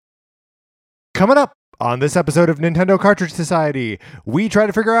Coming up on this episode of Nintendo Cartridge Society, we try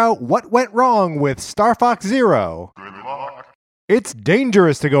to figure out what went wrong with Star Fox Zero. Good luck. It's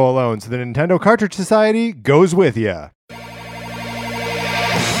dangerous to go alone, so the Nintendo Cartridge Society goes with you.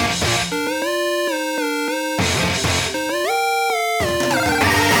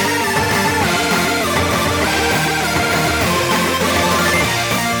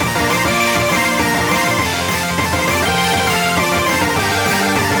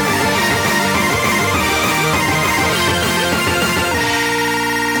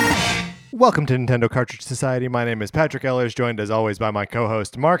 Welcome to Nintendo Cartridge Society. My name is Patrick Ellers, joined as always by my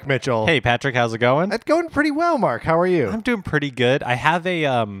co-host, Mark Mitchell. Hey, Patrick, how's it going? That's going pretty well, Mark. How are you? I'm doing pretty good. I have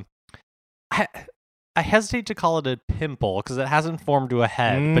a I hesitate to call it a pimple because it hasn't formed to a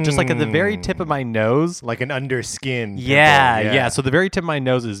head, but just like at the very tip of my nose. Like an underskin pimple. Yeah. So the very tip of my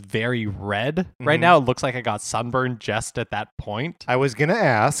nose is very red. Right Mhm. now, it looks like I got sunburned just at that point. I was going to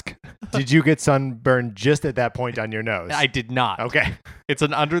ask, did you get sunburned just at that point on your nose? I did not. Okay. It's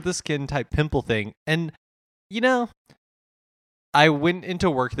an under the skin type pimple thing. And, you know, I went into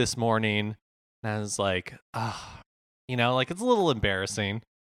work this morning and I was like, like it's a little embarrassing.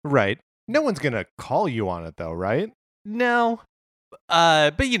 Right. No one's going to call you on it, though, right? No.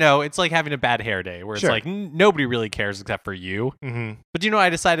 But it's like having a bad hair day where it's Sure. like nobody really cares except for you. Mm-hmm. But I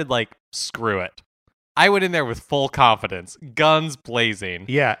decided like, screw it. I went in there with full confidence, guns blazing.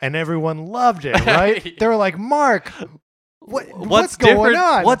 Yeah, and everyone loved it, right? They were like, Mark, what's different? going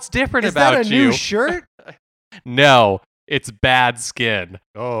on? What's different Is about that a you? new shirt? No, it's bad skin.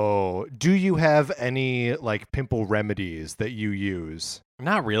 Oh, do you have any like pimple remedies that you use?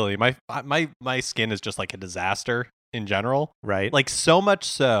 Not really. My skin is just like a disaster in general. Right? Like so much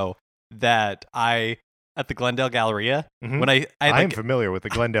so that at the Glendale Galleria, Mhm. when I I'm familiar with the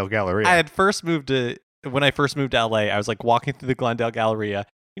Glendale Galleria. when I first moved to LA, I was like walking through the Glendale Galleria.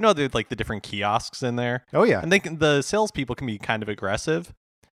 You know, there's like the different kiosks in there, Oh yeah. and the salespeople can be kind of aggressive.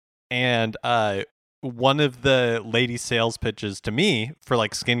 And one of the lady sales pitches to me for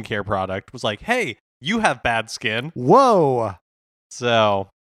like skincare product was like, "Hey, you have bad skin." Whoa. So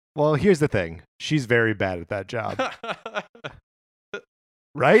Well, here's the thing. She's very bad at that job,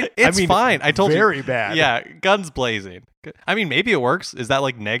 right? it's fine. I told you. very bad. Yeah, guns blazing. I mean, maybe it works. Is that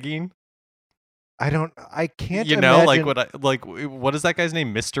like negging? I can't Like imagine. what is that guy's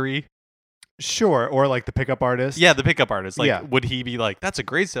name? Mystery? Sure, or like the pickup artist. Yeah, the pickup artist. Like, Yeah. would he be like, that's a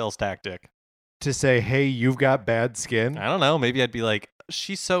great sales tactic? To say, hey, you've got bad skin. I don't know. Maybe I'd be like,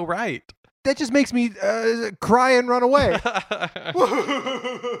 she's so right. That just makes me cry and run away.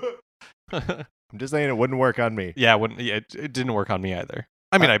 I'm just saying it wouldn't work on me. Yeah, it didn't work on me either.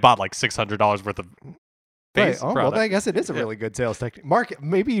 I mean, I bought like $600 worth of face Right. Oh, product. well, I guess it is a really good sales technique. Mark,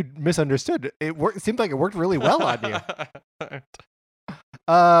 maybe you misunderstood. It seemed like it worked really well on you.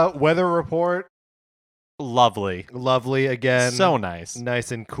 Weather report, Lovely. lovely again. So nice.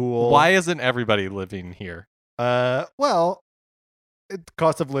 Nice and cool. Why isn't everybody living here? Well,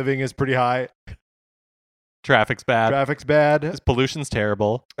 cost of living is pretty high. Traffic's bad. Traffic's bad. This pollution's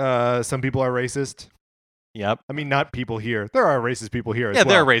terrible. Some people are racist. Yep. I mean, not people here. There are racist people here as Yeah, well.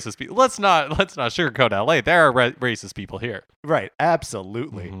 there are racist people. Let's not sugarcoat LA. There are racist people here. Right.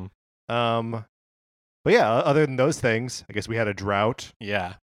 Absolutely. Mhm. But yeah, other than those things, I guess we had a drought.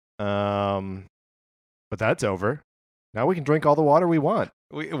 Yeah. But that's over. Now we can drink all the water we want.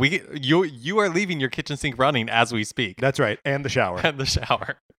 You are leaving your kitchen sink running as we speak. That's right. And the shower. And the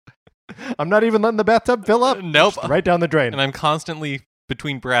shower. I'm not even letting the bathtub fill up. Nope. Just right down the drain. And I'm constantly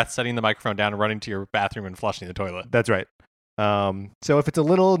between breaths setting the microphone down and running to your bathroom and flushing the toilet. That's right. So if it's a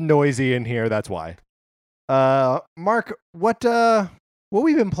little noisy in here, that's why. Mark, what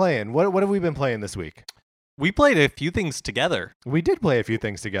we been playing? What have we been playing this week? We played a few things together. We did play a few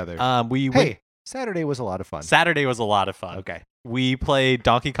things together. Hey, Saturday was a lot of fun. Saturday was a lot of fun. Okay. We played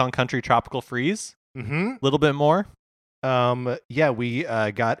Donkey Kong Country Tropical Freeze. Mm-hmm. A little bit more. We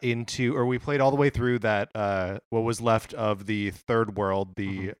got into, or we played all the way through that, what was left of the third world,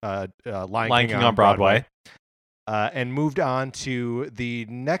 the Lion King on Broadway. And moved on to the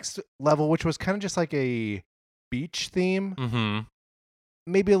next level, which was kind of just like a beach theme. Mm-hmm.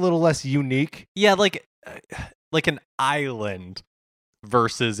 Maybe a little less unique. Yeah, like an island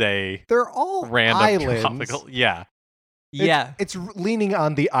versus a They're all random islands. tropical. Yeah. Yeah. It's leaning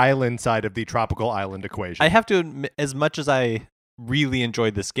on the island side of the tropical island equation. I have to admit, as much as I really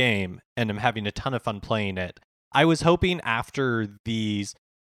enjoyed this game and am having a ton of fun playing it, I was hoping after these,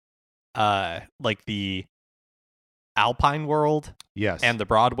 like the Alpine world yes. and the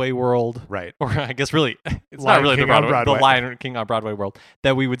Broadway world, right. or I guess really, it's Lion not really King the on Broadway, the Broadway. Lion King on Broadway world,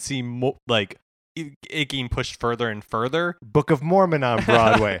 that we would see like it getting pushed further and further. Book of Mormon on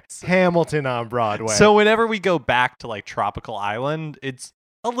Broadway, Hamilton on Broadway. So whenever we go back to like Tropical Island, it's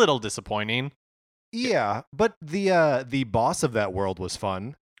a little disappointing. Yeah, but the boss of that world was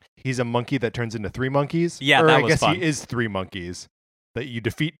fun. He's a monkey that turns into 3 monkeys. Yeah, or that I was guess fun. He is 3 monkeys. That you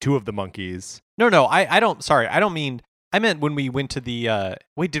defeat 2 of the monkeys. No, I don't. Sorry, I don't mean. I meant when we went to the.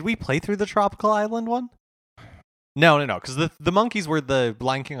 Wait, did we play through the Tropical Island one? No, because the monkeys were the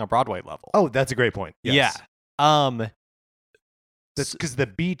Lion King on Broadway level. Oh, that's a great point. Yes. Yeah. That's because the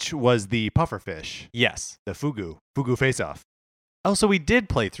beach was the pufferfish. Yes. The fugu face-off. Oh, so we did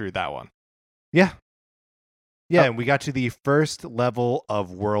play through that one. Yeah. Yeah, and we got to the first level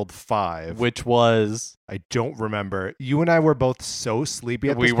of World 5. Which was... I don't remember. You and I were both so sleepy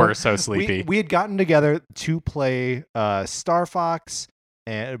at this point. We were so sleepy. We had gotten together to play Star Fox,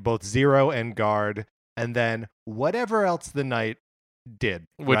 and both Zero and Guard, and then whatever else the night did.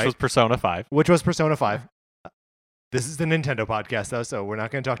 Which was Persona 5. Which was Persona 5. This is the Nintendo podcast, though, so we're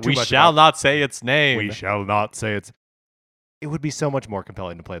not going to talk too much about it. We shall not say its name. We shall not say its... It would be so much more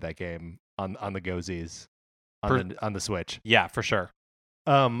compelling to play that game on the Go-Zs. On the Switch. Yeah, for sure.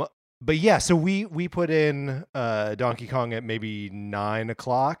 But yeah, so we put in Donkey Kong at maybe 9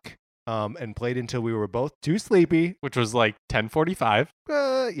 o'clock and played until we were both too sleepy. Which was like 10:45.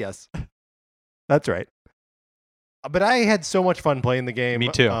 Yes. That's right. But I had so much fun playing the game. Me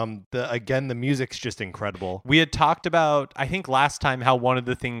too. The music's just incredible. We had talked about, I think last time, how one of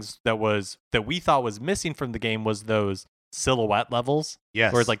the things that we thought was missing from the game was those silhouette levels.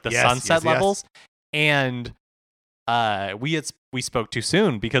 Yes. Or like the sunset levels. And we spoke too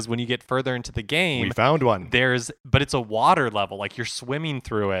soon, because when you get further into the game, we found one. But it's a water level, like you're swimming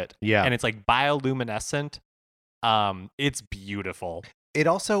through it. Yeah. And it's like bioluminescent. It's beautiful.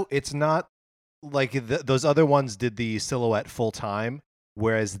 It's not like those other ones did the silhouette full time,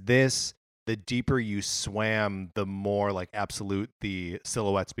 whereas this, the deeper you swam, the more like absolute the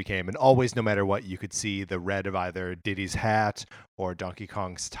silhouettes became. And always, no matter what, you could see the red of either Diddy's hat or Donkey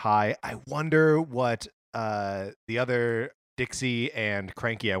Kong's tie. I wonder what the other Dixie and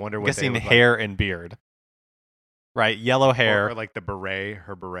Cranky, I wonder what they look hair like. And beard. Right, yellow hair. Or like the beret,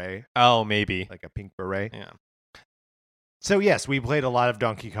 her beret. Oh, maybe. Like a pink beret. Yeah. So yes, we played a lot of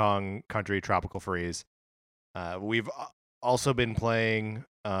Donkey Kong Country Tropical Freeze. We've also been playing,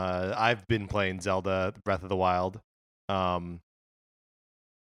 I've been playing Zelda Breath of the Wild. I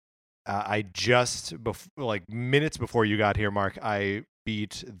just, minutes before you got here, Mark, I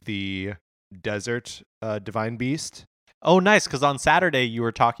beat the Desert Divine Beast. Oh, nice, because on Saturday you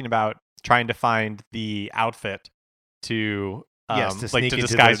were talking about trying to find the outfit to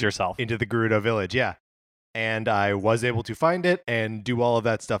disguise yourself. Into the Gerudo village, yeah. And I was able to find it and do all of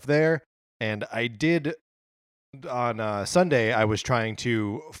that stuff there. And I did, on Sunday, I was trying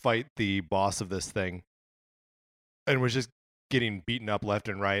to fight the boss of this thing. And was just getting beaten up left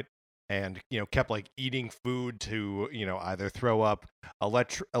and right. And, kept like eating food to, either throw up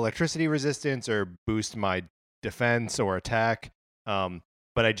electricity resistance or boost my defense or attack.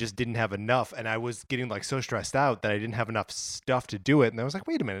 But I just didn't have enough. And I was getting like so stressed out that I didn't have enough stuff to do it. And I was like,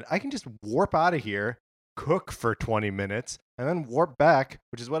 wait a minute, I can just warp out of here, cook for 20 minutes, and then warp back,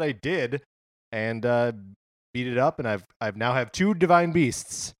 which is what I did, and beat it up. And I've now have 2 divine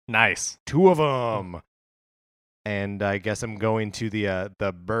beasts. Nice. 2 of them. And I guess I'm going to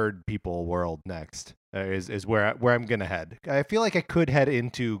the bird people world next. Is where I'm gonna head. I feel like I could head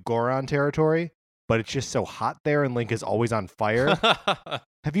into Goron territory, but it's just so hot there, and Link is always on fire.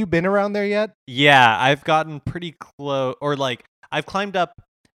 Have you been around there yet? Yeah, I've gotten pretty close, or like I've climbed up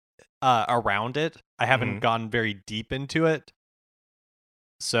around it. I haven't gone very deep into it.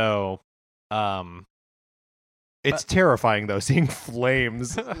 So, it's terrifying though, seeing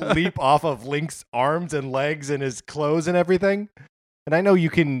flames leap off of Link's arms and legs and his clothes and everything. And I know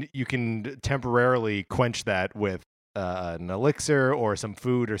you can temporarily quench that with an elixir or some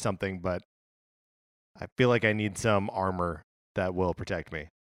food or something, but I feel like I need some armor that will protect me.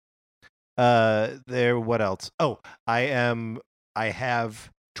 What else? Oh, I have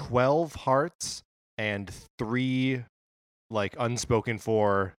 12 hearts and 3 like unspoken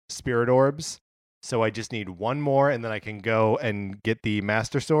for spirit orbs. So I just need 1 more, and then I can go and get the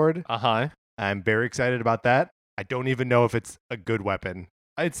Master Sword. I'm very excited about that. I don't even know if it's a good weapon.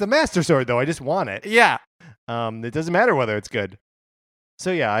 It's the Master Sword, though. I just want it. Yeah. It doesn't matter whether it's good.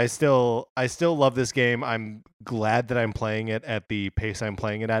 So yeah, I still love this game. I'm glad that I'm playing it at the pace I'm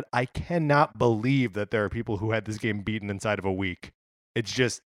playing it at. I cannot believe that there are people who had this game beaten inside of a week.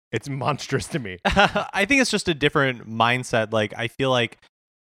 It's monstrous to me. I think it's just a different mindset. Like, I feel like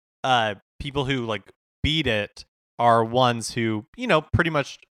people who like beat it are ones who, pretty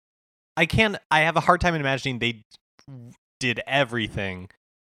much, I have a hard time imagining they did everything.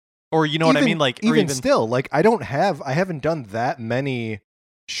 Or you know what I mean? Like even still, like I haven't done that many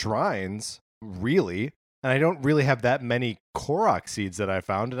shrines, really. And I don't really have that many Korok seeds that I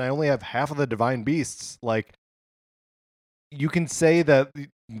found, and I only have half of the divine beasts. Like, you can say that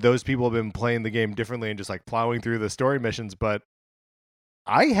those people have been playing the game differently and just like plowing through the story missions, but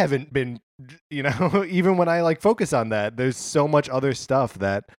I haven't been, even when I like focus on that, there's so much other stuff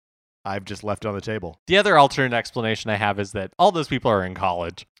that I've just left on the table. The other alternate explanation I have is that all those people are in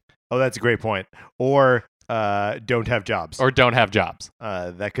college. Oh, that's a great point. Or don't have jobs.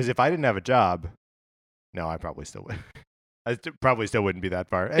 Because if I didn't have a job, no, I probably still would. I probably still wouldn't be that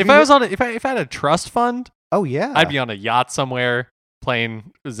far. If I had a trust fund, oh yeah, I'd be on a yacht somewhere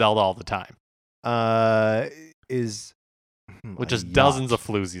playing Zelda all the time. With just dozens of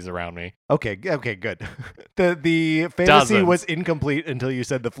floozies around me. Okay, good. The fantasy was incomplete until you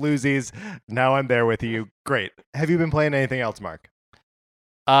said the floozies. Now I'm there with you. Great. Have you been playing anything else, Mark?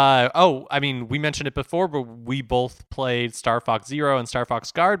 I mean, we mentioned it before, but we both played Star Fox Zero and Star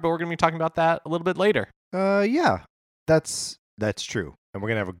Fox Guard, but we're going to be talking about that a little bit later. Yeah, that's true. And we're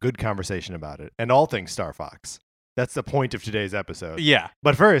going to have a good conversation about it. And all things Star Fox. That's the point of today's episode. Yeah.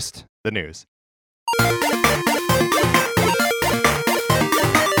 But first, the news.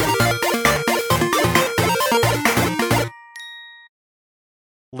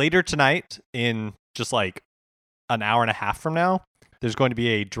 Later tonight, in just like an hour and a half from now, there's going to be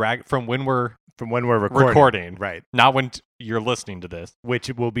a drag from when we're recording. Right. Not when you're listening to this. Which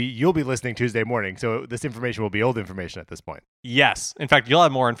you'll be listening Tuesday morning, so this information will be old information at this point. Yes. In fact, you'll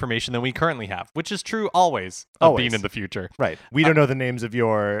have more information than we currently have, which is true always being in the future. Right. We don't know the names of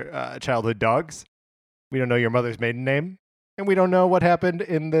your childhood dogs. We don't know your mother's maiden name. And we don't know what happened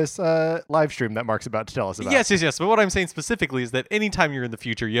in this live stream that Mark's about to tell us about. Yes. But what I'm saying specifically is that anytime you're in the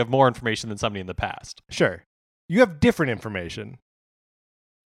future, you have more information than somebody in the past. Sure. You have different information.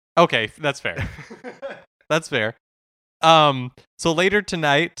 Okay, that's fair. That's fair. So later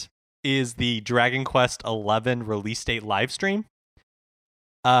tonight is the Dragon Quest XI release date live stream.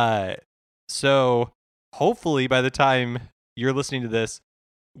 So hopefully by the time you're listening to this,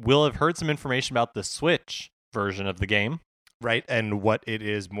 we'll have heard some information about the Switch version of the game. Right, and what it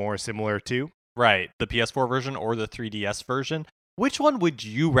is more similar to. Right, the PS4 version or the 3DS version. Which one would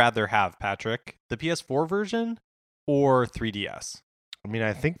you rather have, Patrick? The PS4 version or 3DS? I mean,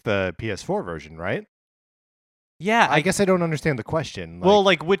 I think the PS4 version, right? Yeah. I guess I don't understand the question.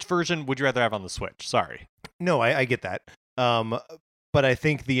 Which version would you rather have on the Switch? Sorry. No, I get that. But I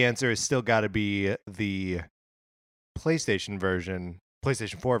think the answer has still got to be the PlayStation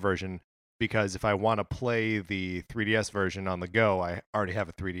 4 version, because if I want to play the 3DS version on the go, I already have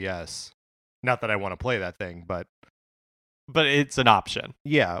a 3DS. Not that I want to play that thing, but it's an option.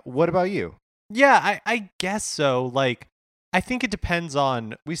 Yeah. What about you? Yeah, I guess so. Like, I think it depends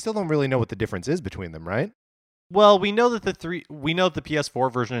on. We still don't really know what the difference is between them, right? Well, we know that the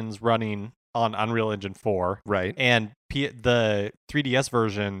PS4 version is running on Unreal Engine 4, right? And the 3DS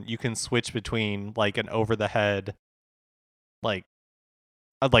version, you can switch between like an over-the-head, like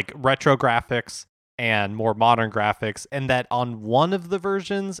retro graphics and more modern graphics, and that on one of the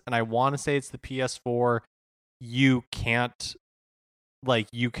versions, and I want to say it's the PS4, you can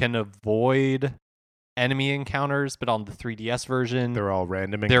avoid enemy encounters, but on the 3DS version, they're all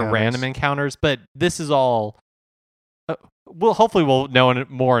random encounters. But this is all hopefully we'll know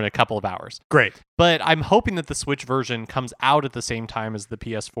more in a couple of hours. Great. But I'm hoping that the Switch version comes out at the same time as the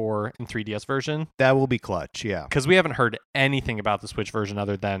PS4 and 3DS version. That will be clutch, yeah. Because we haven't heard anything about the Switch version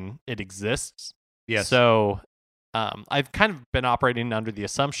other than it exists. Yes. So I've kind of been operating under the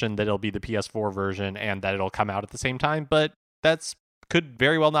assumption that it'll be the PS4 version and that it'll come out at the same time, but could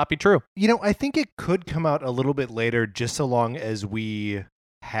very well not be true. I think it could come out a little bit later, just so long as we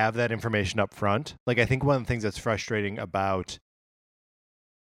have that information up front. Like, I think one of the things that's frustrating about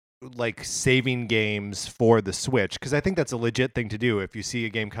like saving games for the Switch, because I think that's a legit thing to do if you see a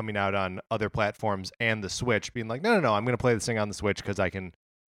game coming out on other platforms and the Switch, being like, no, I'm going to play this thing on the Switch because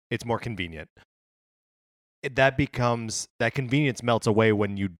it's more convenient. That convenience melts away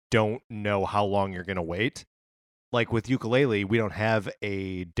when you don't know how long you're going to wait. Like with Yooka-Laylee, we don't have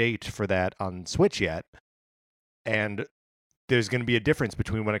a date for that on Switch yet. And there's going to be a difference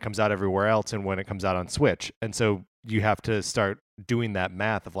between when it comes out everywhere else and when it comes out on Switch. And so you have to start doing that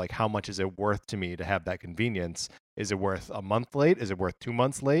math of like, how much is it worth to me to have that convenience? Is it worth a month late? Is it worth 2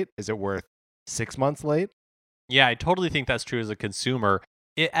 months late? Is it worth 6 months late? Yeah, I totally think that's true as a consumer.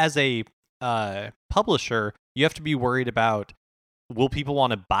 As a publisher, you have to be worried about, will people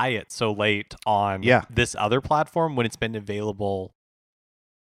want to buy it so late on this other platform when it's been available,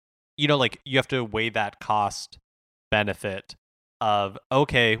 like you have to weigh that cost benefit of,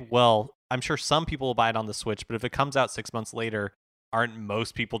 okay, well, I'm sure some people will buy it on the Switch, but if it comes out 6 months later, aren't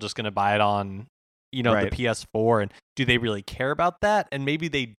most people just going to buy it on, the PS4? And do they really care about that? And maybe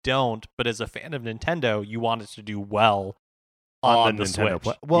they don't, but as a fan of Nintendo, you want it to do well on the Nintendo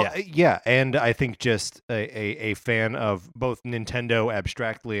Switch. Yeah, and I think just a fan of both Nintendo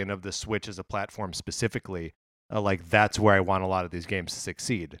abstractly and of the Switch as a platform specifically, like that's where I want a lot of these games to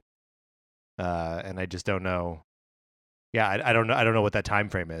succeed. And I just don't know. Yeah, I don't know. I don't know what that time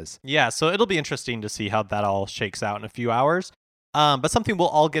frame is. Yeah, so it'll be interesting to see how that all shakes out in a few hours. But something we'll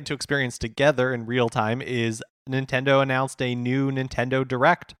all get to experience together in real time is Nintendo announced a new Nintendo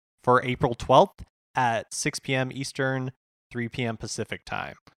Direct for April 12th at 6 p.m. Eastern, 3 p.m. Pacific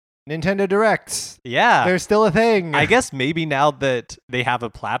time. Nintendo Directs. Yeah. They're still a thing. I guess maybe now that they have a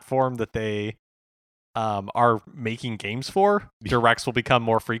platform that they are making games for, Directs will become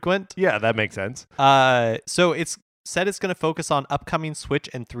more frequent. Yeah, that makes sense. So it's said it's going to focus on upcoming Switch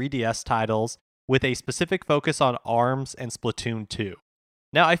and 3DS titles with a specific focus on ARMS and Splatoon 2.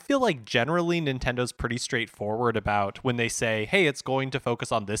 Now, I feel like generally Nintendo's pretty straightforward about when they say, hey, it's going to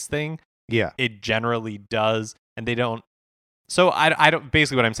focus on this thing. Yeah. It generally does, and they don't. So I don't.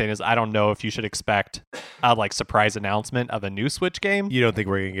 Basically, what I'm saying is I don't know if you should expect a surprise announcement of a new Switch game. You don't think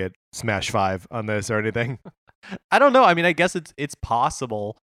we're gonna get Smash 5 on this or anything? I don't know. I mean, I guess it's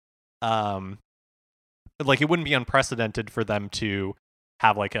possible. It wouldn't be unprecedented for them to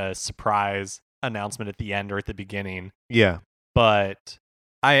have a surprise announcement at the end or at the beginning. Yeah. But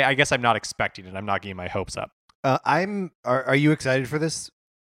I guess I'm not expecting it. I'm not getting my hopes up. Are you excited for this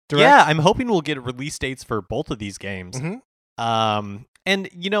Direct? Yeah, I'm hoping we'll get release dates for both of these games. Mm-hmm. And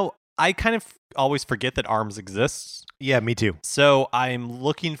I kind of always forget that ARMS exists. Yeah, me too. So I'm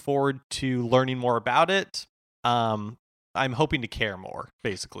looking forward to learning more about it. I'm hoping to care more,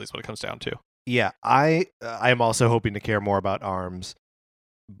 basically, is what it comes down to. Yeah, I am also hoping to care more about ARMS.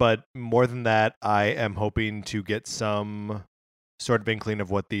 But more than that, I am hoping to get some sort of inkling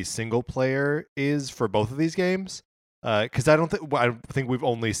of what the single player is for both of these games. Because I think we've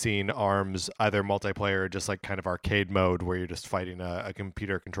only seen ARMS either multiplayer or just kind of arcade mode where you're just fighting a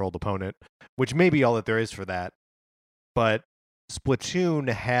computer-controlled opponent, which may be all that there is for that. But Splatoon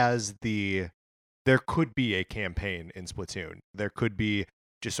has there could be a campaign in Splatoon. There could be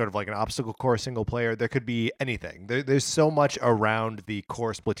just sort of an obstacle course single player. There could be anything. There's so much around the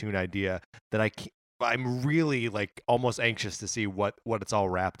core Splatoon idea that I'm really almost anxious to see what it's all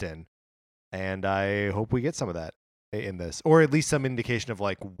wrapped in. And I hope we get some of that in this, or at least some indication of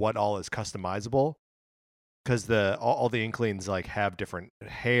what all is customizable, because all the Inklings have different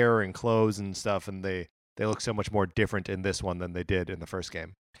hair and clothes and stuff, and they look so much more different in this one than they did in the first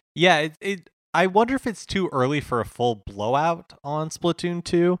game. Yeah, I wonder if it's too early for a full blowout on Splatoon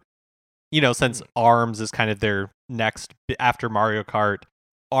 2. Since ARMS is kind of their next, after Mario Kart,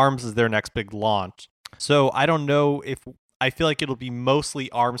 ARMS is their next big launch. So I don't know if, I feel like it'll be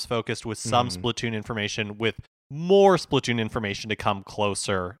mostly ARMS focused with some Splatoon information, with more Splatoon information to come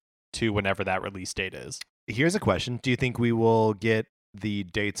closer to whenever that release date is. Here's a question. Do you think we will get the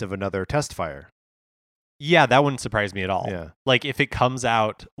dates of another test fire? Yeah, that wouldn't surprise me at all. Yeah. If it comes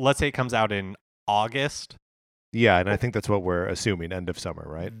out, let's say it comes out in August. Yeah, and I think that's what we're assuming, end of summer,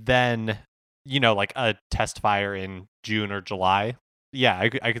 right? Then, a test fire in June or July. Yeah,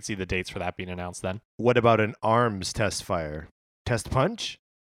 I could see the dates for that being announced then. What about an ARMS test fire? Test punch?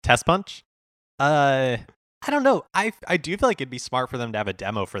 Test punch? I don't know. I do feel like it'd be smart for them to have a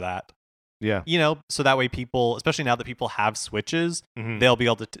demo for that. Yeah. So that way people, especially now that people have Switches, they would be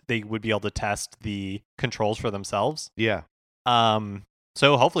able to test the controls for themselves. Yeah.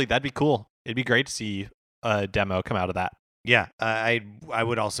 So hopefully that'd be cool. It'd be great to see a demo come out of that. Yeah. I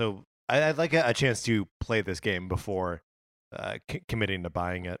would also, I'd like a chance to play this game before committing to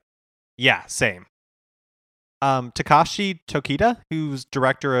buying it. Yeah, same. Takashi Tokita, who's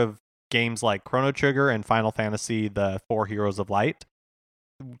director of games like Chrono Trigger and Final Fantasy, the 4 Heroes of Light,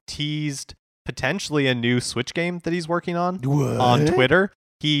 teased potentially a new Switch game that he's working on Twitter.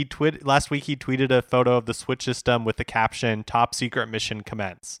 Last week he tweeted a photo of the Switch system with the caption, "Top secret mission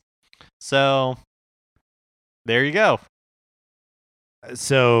commence." So there you go.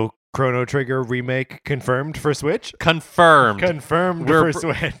 So Chrono Trigger remake confirmed for Switch? Confirmed for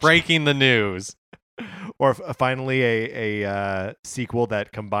Switch. Breaking the news. Or finally a sequel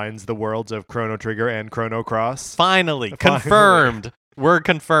that combines the worlds of Chrono Trigger and Chrono Cross. Finally. Confirmed. We're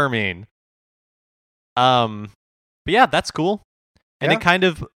confirming. But yeah, that's cool. And it kind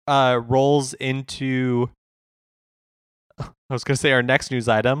of rolls into, I was going to say our next news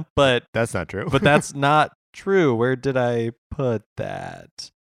item, but that's not true. But that's not true. Where did I put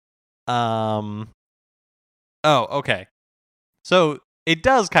that? Oh, okay. So it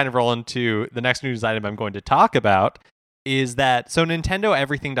does kind of roll into the next news item I'm going to talk about is that so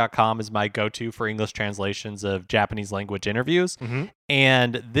NintendoEverything.com is my go-to for English translations of Japanese language interviews. Mm-hmm.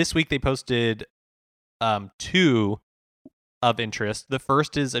 And this week they posted 2 of interest. The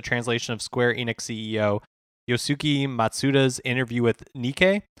first is a translation of Square Enix CEO Yosuke Matsuda's interview with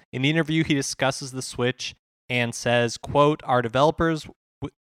Nikkei. In the interview, he discusses the Switch and says, quote, "Our developers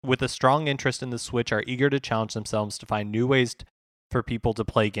with a strong interest in the Switch are eager to challenge themselves to find new ways for people to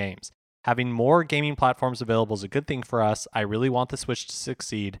play games. Having more gaming platforms available is a good thing for us. I really want the Switch to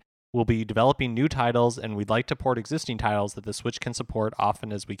succeed. We'll be developing new titles, and we'd like to port existing titles that the Switch can support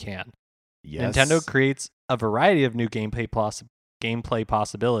often as we can. Yes. Nintendo creates a variety of new gameplay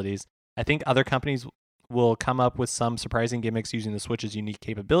possibilities. I think other companies will come up with some surprising gimmicks using the Switch's unique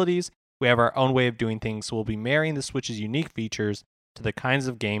capabilities. We have our own way of doing things, so we'll be marrying the Switch's unique features to the kinds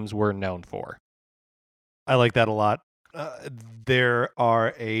of games we're known for." I like that a lot. There's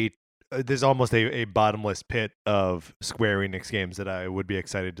almost a bottomless pit of Square Enix games that I would be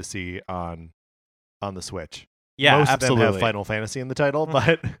excited to see on the Switch. Yeah, most absolutely. of them have Final Fantasy in the title,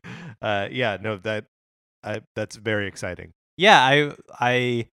 but that's very exciting. Yeah,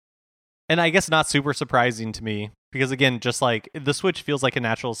 and I guess not super surprising to me because again, just like the Switch feels like a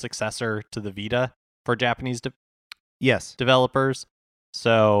natural successor to the Vita for Japanese developers.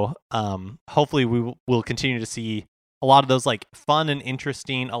 So hopefully we will continue to see a lot of those like fun and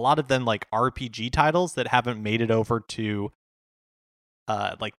interesting, a lot of them like RPG titles that haven't made it over to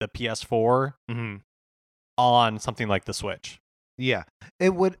like the PS4 on something like the Switch. Yeah,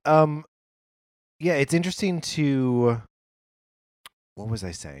 it would. It's interesting to. What was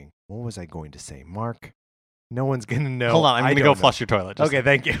I saying? What was I going to say, Mark? No one's gonna know. Hold on, I'm gonna go flush your toilet. Okay,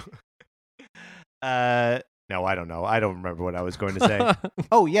 thank you. No, I don't know. I don't remember what I was going to say.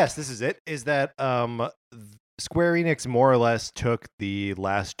 Oh, yes, this is it. Is that Square Enix more or less took the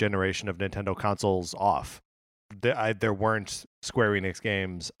last generation of Nintendo consoles off. There weren't Square Enix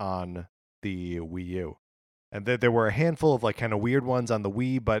games on the Wii U. And there were a handful of like kind of weird ones on the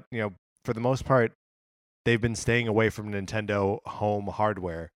Wii, but for the most part, they've been staying away from Nintendo home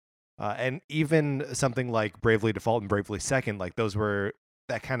hardware. And even something like Bravely Default and Bravely Second, like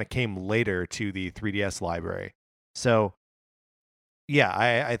that kind of came later to the 3DS library. So yeah,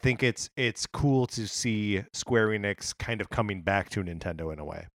 I think it's cool to see Square Enix kind of coming back to Nintendo in a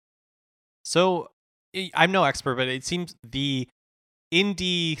way. So I'm no expert, but it seems the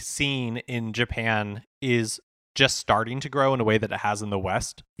indie scene in Japan is just starting to grow in a way that it has in the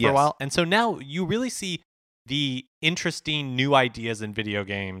West for a while. And so now you really see the interesting new ideas in video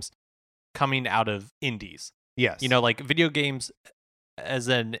games coming out of indies. Yes. Like video games as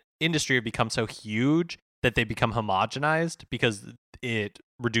an industry have become so huge that they become homogenized because it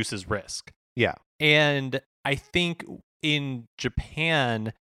reduces risk. Yeah. And I think in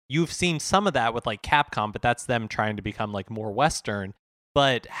Japan, you've seen some of that with like Capcom, but that's them trying to become like more Western.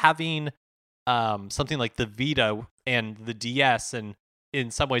 But having something like the Vita and the DS and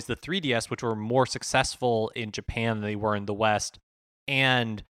in some ways the 3DS, which were more successful in Japan than they were in the West,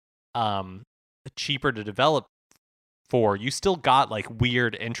 and cheaper to develop for, you still got like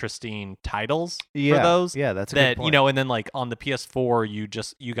weird, interesting titles for those. Yeah, that's a good point. And then like on the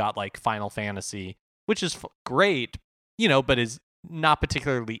PS4, you got like Final Fantasy, which is great, but is not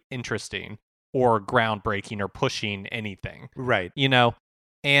particularly interesting or groundbreaking or pushing anything. Right.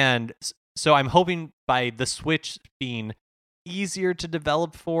 And so I'm hoping by the Switch being easier to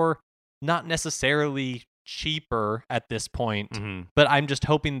develop for, not necessarily cheaper at this point, but I'm just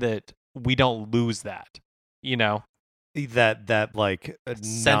hoping that we don't lose that, that like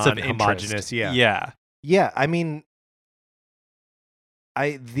sense of homogenous. Yeah. I mean,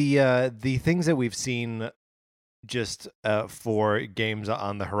 the things that we've seen just for games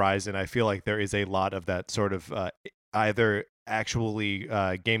on the horizon, I feel like there is a lot of that sort of either actually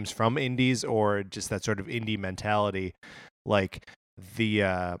games from indies or just that sort of indie mentality. Like we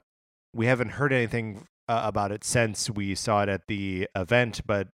haven't heard anything about it since we saw it at the event,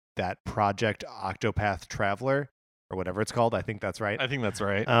 but that Project Octopath Traveler or whatever it's called, I think that's right. I think that's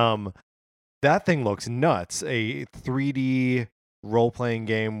right. That thing looks nuts. A 3D role-playing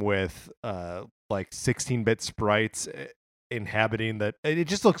game with like 16-bit sprites inhabiting that. It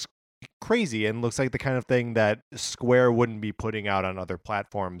just looks crazy and looks like the kind of thing that Square wouldn't be putting out on other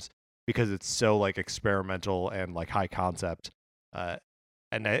platforms because it's so like experimental and like high concept.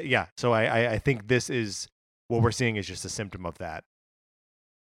 So I think this is what we're seeing is just a symptom of that.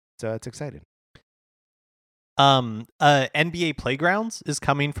 So it's exciting. NBA Playgrounds is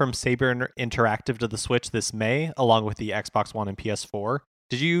coming from Saber Interactive to the Switch this May, along with the Xbox One and PS4.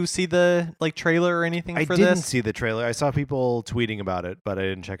 Did you see the trailer or anything for this? I didn't see the trailer. I saw people tweeting about it, but I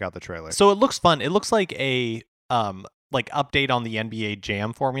didn't check out the trailer. So it looks fun. It looks like a update on the NBA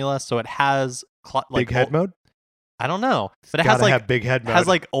Jam formula. So it has big head mode. I don't know, but it has big head mode. Has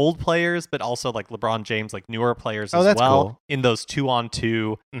old players, but also LeBron James, newer players as that's well cool. In those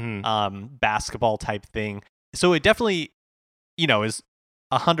 2-on-2 basketball type thing. So it definitely, is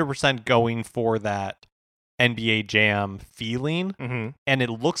 100% going for that NBA Jam feeling, and it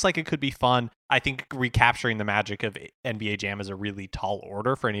looks like it could be fun. I think recapturing the magic of NBA Jam is a really tall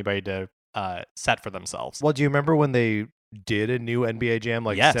order for anybody to set for themselves. Well, do you remember when they did a new NBA Jam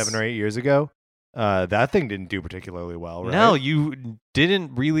 7 or 8 years ago? That thing didn't do particularly well, right? No, you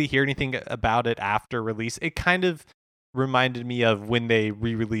didn't really hear anything about it after release. It kind of reminded me of when they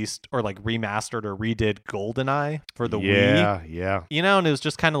re-released or remastered or redid GoldenEye for the Wii. Yeah. And it was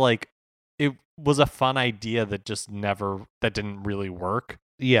just kind of it was a fun idea that that didn't really work.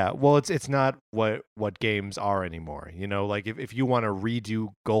 Yeah, well, it's not what games are anymore. If you want to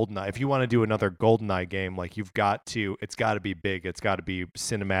redo GoldenEye, if you want to do another GoldenEye game, it's got to be big, it's got to be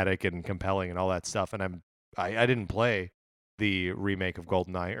cinematic and compelling and all that stuff. And I didn't play the remake of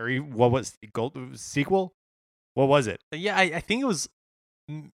GoldenEye, or what was sequel? What was it? Yeah, I think it was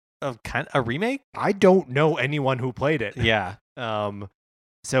a remake. I don't know anyone who played it. Yeah.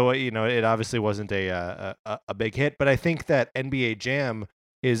 So it obviously wasn't a big hit, but I think that NBA Jam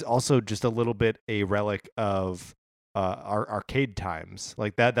is also just a little bit a relic of our arcade times.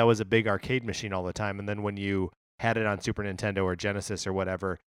 That was a big arcade machine all the time, and then when you had it on Super Nintendo or Genesis or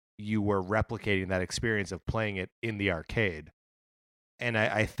whatever, you were replicating that experience of playing it in the arcade. And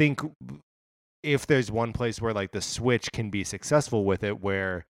I think if there's one place where the Switch can be successful with it,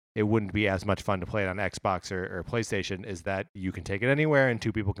 where it wouldn't be as much fun to play it on Xbox or PlayStation, is that you can take it anywhere and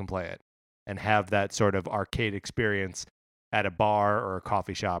two people can play it and have that sort of arcade experience at a bar or a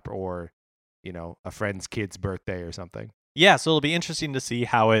coffee shop or, a friend's kid's birthday or something. Yeah, so it'll be interesting to see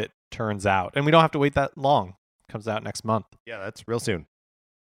how it turns out. And we don't have to wait that long. It comes out next month. Yeah, that's real soon.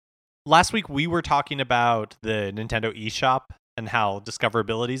 Last week, we were talking about the Nintendo eShop and how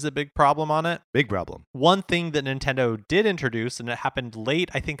discoverability is a big problem on it. Big problem. One thing that Nintendo did introduce, and it happened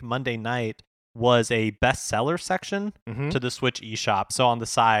late, I think Monday night, was a bestseller section to the Switch eShop. So on the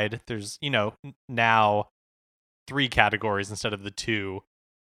side, there's, now 3 categories instead of the 2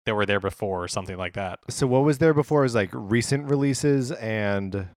 that were there before or something like that. So what was there before is recent releases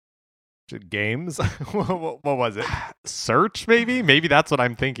and games? what was it? Search, maybe? Maybe that's what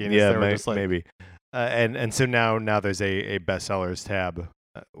I'm thinking. Yeah, maybe. And so now there's a bestsellers tab,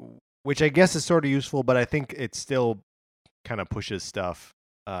 which I guess is sort of useful, but I think it still kind of pushes stuff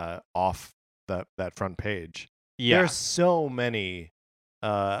off that front page. Yeah. There's so many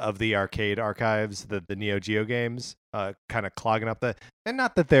of the arcade archives, the Neo Geo games, kind of clogging up and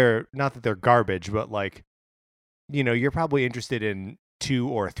not that they're garbage, but you're probably interested in 2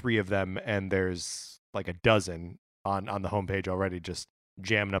 or 3 of them, and there's a dozen on the homepage already, just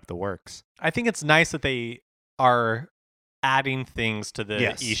jamming up the works. I think it's nice that they are adding things to the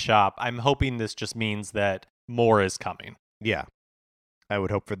eShop. I'm hoping this just means that more is coming. Yeah, I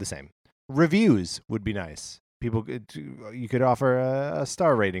would hope for the same. Reviews would be nice. You could offer a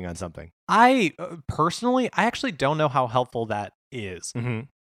star rating on something. I personally, I actually don't know how helpful that is.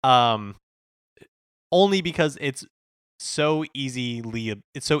 Only because it's so easily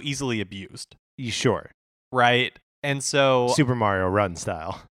abused. Sure. Right? And so Super Mario Run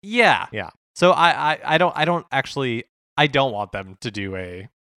style. Yeah. Yeah. So I don't want them to do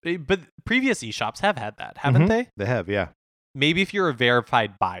but previous eShops have had that, haven't they? They have, yeah. Maybe if you're a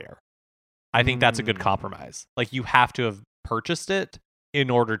verified buyer, I think that's a good compromise. You have to have purchased it in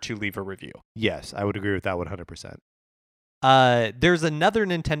order to leave a review. Yes, I would agree with that 100%. There's another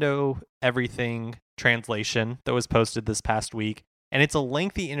Nintendo Everything translation that was posted this past week, and it's a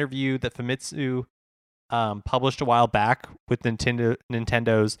lengthy interview that Famitsu published a while back with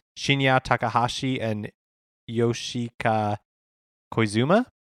Nintendo's Shinya Takahashi and Yoshika Koizumi.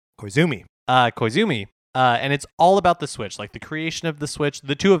 And it's all about the Switch, the creation of the Switch.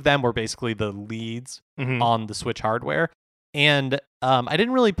 The two of them were basically the leads on the Switch hardware. And I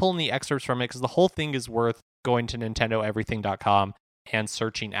didn't really pull any excerpts from it because the whole thing is worth going to nintendoeverything.com and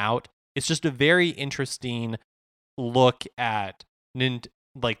searching out. It's just a very interesting look at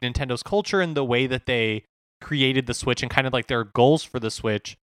Nintendo's culture and the way that they created the Switch and kind of their goals for the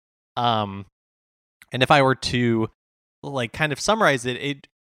Switch. And if I were to kind of summarize it, it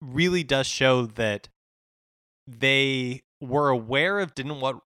really does show that they were aware of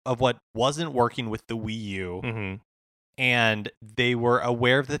what wasn't working with the Wii U, and they were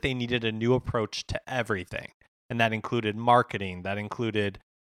aware that they needed a new approach to everything. and that included marketing, that included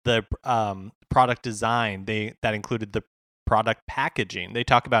the product design, that included the product packaging. They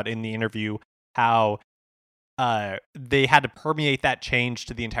talk about in the interview how they had to permeate that change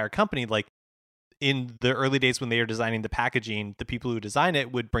to the entire company. Like in the early days when they were designing the packaging, the people who designed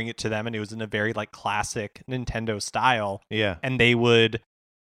it would bring it to them, and it was in a very like classic Nintendo style. Yeah. And they would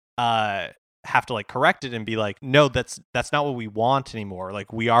have to like correct it and be like, no, that's not what we want anymore.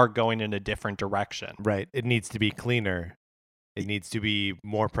 Like we are going in a different direction. Right. It needs to be cleaner. It needs to be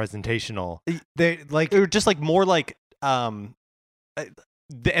more presentational. They like or just like more like and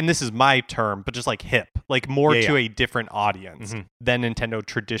this is my term, but just like hip, like more to a different audience than Nintendo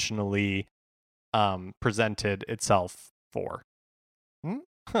traditionally presented itself for.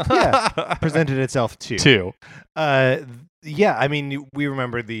 Yeah, presented itself to. Yeah, I mean, we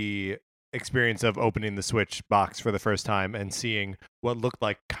remember the experience of opening the Switch box for the first time and seeing what looked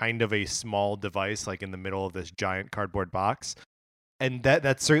like kind of a small device like in the middle of this giant cardboard box, and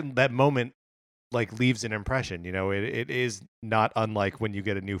that moment like leaves an impression. You know, it is not unlike when you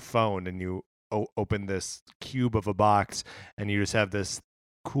get a new phone and you open this cube of a box and you just have this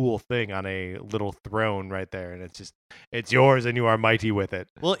cool thing on a little throne right there, and it's yours and you are mighty with it.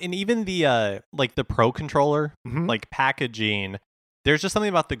 Well, and even the like the Pro Controller like packaging, there's just something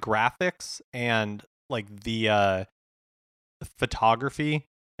about the graphics and like the photography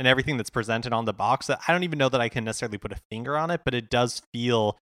and everything that's presented on the box that I don't even know that I can necessarily put a finger on it, but it does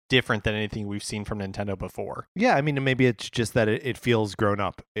feel different than anything we've seen from Nintendo before. Yeah, I mean, maybe it's just that it feels grown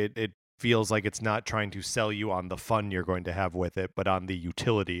up. It feels like it's not trying to sell you on the fun you're going to have with it, but on the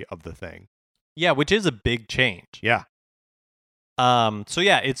utility of the thing. Yeah, which is a big change. Yeah. So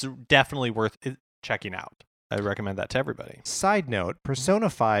yeah, it's definitely worth checking out. I recommend that to everybody. Side note, Persona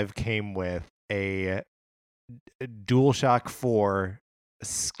 5 came with a DualShock 4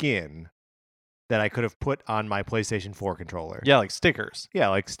 skin that I could have put on my PlayStation 4 controller. Yeah, like stickers. Yeah,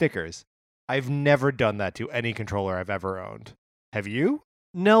 like stickers. I've never done that to any controller I've ever owned. Have you?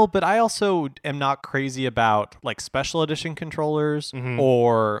 No, but I also am not crazy about like special edition controllers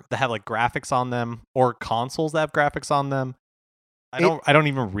or that have like graphics on them, or consoles that have graphics on them. I don't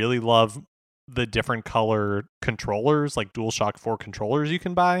even really love the different color controllers, like DualShock 4 controllers you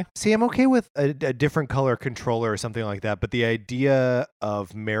can buy. See, I'm okay with a different color controller or something like that, but the idea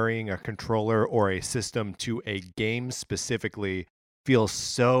of marrying a controller or a system to a game specifically feels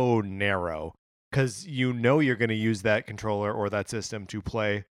so narrow, because you know you're going to use that controller or that system to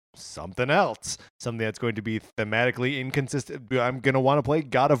play something else, something that's going to be thematically inconsistent. I'm going to want to play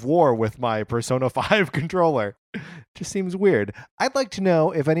God of War with my Persona 5 controller. Just seems weird. I'd like to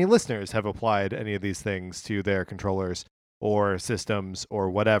know if any listeners have applied any of these things to their controllers or systems or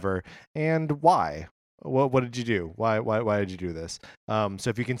whatever, and why. What did you do? Why did you do this? So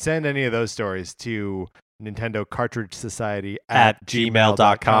if you can send any of those stories to Nintendo Cartridge Society at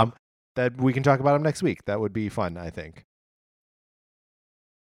gmail.com, that we can talk about them next week. That would be fun, I think.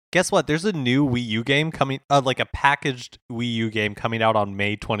 Guess what? There's a new Wii U game coming, like a packaged Wii U game coming out on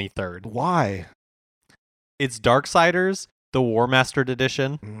May 23rd. Why? It's Darksiders, the War Mastered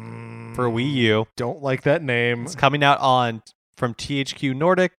Edition for Wii U. Don't like that name. It's coming out from THQ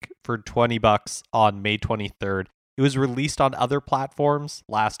Nordic for $20 on May 23rd. It was released on other platforms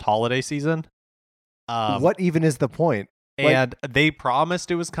last holiday season. What even is the point? And they promised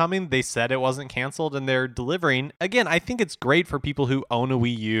it was coming. They said it wasn't canceled, and they're delivering. Again, I think it's great for people who own a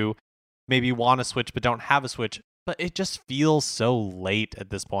Wii U, maybe want a Switch but don't have a Switch, but it just feels so late at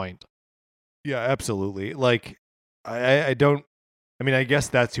this point. Yeah, absolutely. Like, I mean, I guess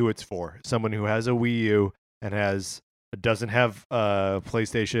that's who it's for. Someone who has a Wii U and doesn't have a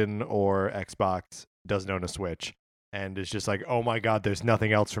PlayStation or Xbox, doesn't own a Switch, and it's just like, oh my God, there's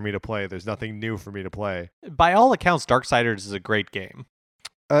nothing else for me to play. There's nothing new for me to play. By all accounts, Darksiders is a great game.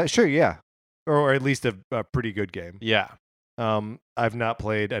 Sure, yeah. Or at least a pretty good game. Yeah. I've not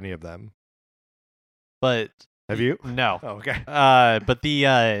played any of them. But... Have you? No. Oh, okay. But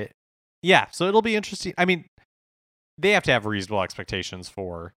the... yeah, so it'll be interesting. I mean, they have to have reasonable expectations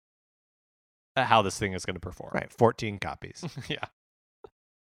for how this thing is going to perform. Right, 14 copies. Yeah.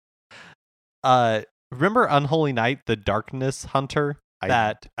 Remember Unholy Knight, the Darkness Hunter?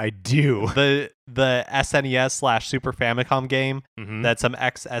 I do. The SNES / Super Famicom game that some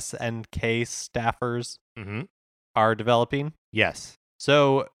ex-SNK staffers are developing? Yes.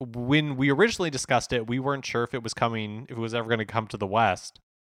 So when we originally discussed it, we weren't sure if it was ever going to come to the West.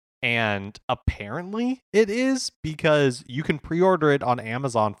 And apparently it is, because you can pre-order it on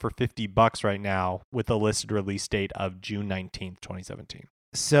Amazon for $50 right now with a listed release date of June 19th, 2017.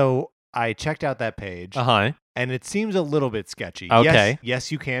 So I checked out that page, and it seems a little bit sketchy. Okay.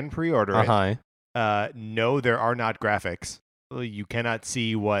 Yes, you can pre-order it, No, there are not graphics. You cannot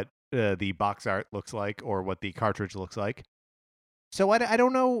see what the box art looks like or what the cartridge looks like. So I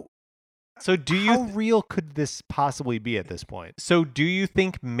don't know. So how real could this possibly be at this point? So do you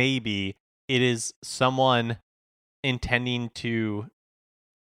think maybe it is someone intending to...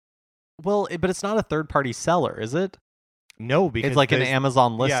 Well, but it's not a third-party seller, is it? No, because it's like an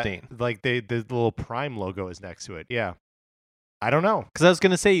Amazon listing. Yeah, like the little Prime logo is next to it. Yeah. I don't know. Because I was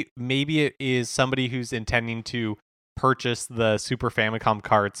going to say, maybe it is somebody who's intending to purchase the Super Famicom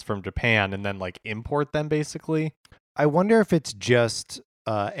carts from Japan and then like import them, basically. I wonder if it's just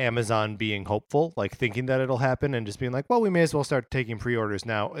Amazon being hopeful, like thinking that it'll happen and just being like, well, we may as well start taking pre-orders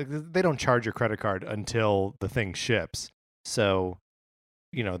now. They don't charge your credit card until the thing ships. So,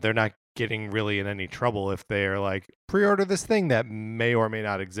 they're not getting really in any trouble if they're like, pre-order this thing that may or may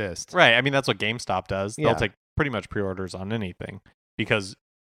not exist. Right. I mean, that's what GameStop does. Yeah. They'll take pretty much pre-orders on anything because,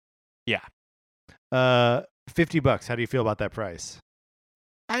 yeah. $50. How do you feel about that price?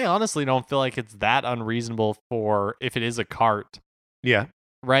 I honestly don't feel like it's that unreasonable for if it is a cart. Yeah.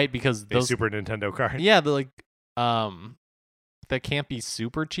 Right, because those Super Nintendo cart. Yeah, they're like that can't be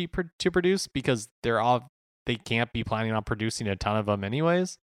super cheap to produce because they can't be planning on producing a ton of them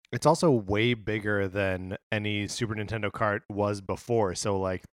anyways. It's also way bigger than any Super Nintendo cart was before. So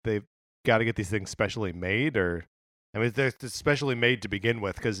like they've got to get these things specially made, or I mean, they're specially made to begin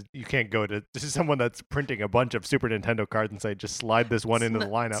with because you can't go to someone that's printing a bunch of Super Nintendo cards and say, just slide this one into the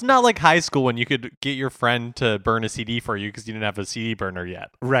lineup. It's not like high school when you could get your friend to burn a CD for you because you didn't have a CD burner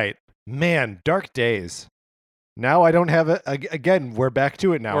yet. Right. Man, dark days. Now I don't have it. Again, we're back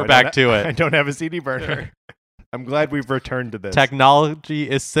to it now. We're back to it. I don't have a CD burner. I'm glad we've returned to this. Technology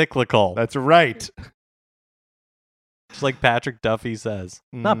is cyclical. That's right. Just like Patrick Duffy says.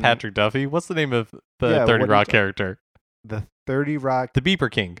 Not Patrick Duffy. What's the name of the 30 Rock character? The 30 Rock? The Beeper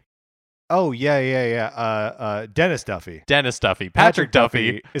King. Oh, yeah. Dennis Duffy. Dennis Duffy. Patrick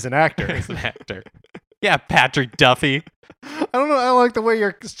Duffy is an actor. Is an actor. Yeah, Patrick Duffy. I don't know. I like the way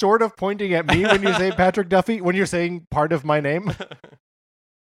you're sort of pointing at me when you say Patrick Duffy, when you're saying part of my name.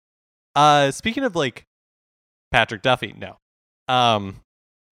 Speaking of like Patrick Duffy, no. But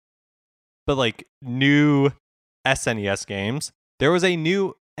like new SNES games, there was a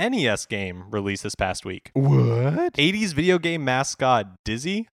new NES game released this past week. What? 80s video game mascot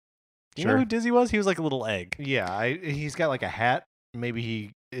Dizzy. Do you know who Dizzy was? He was like a little egg. Yeah, he's got like a hat. Maybe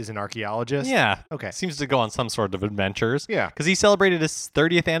he is an archaeologist. Yeah. Okay. Seems to go on some sort of adventures. Yeah. Because he celebrated his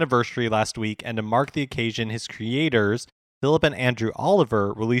 30th anniversary last week, and to mark the occasion, his creators, Philip and Andrew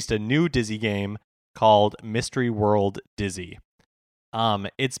Oliver, released a new Dizzy game called Mystery World Dizzy.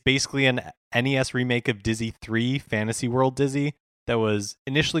 It's basically an NES remake of Dizzy 3, Fantasy World Dizzy, that was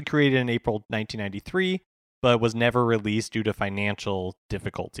initially created in April 1993, but was never released due to financial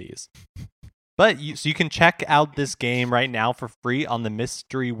difficulties. But you can check out this game right now for free on the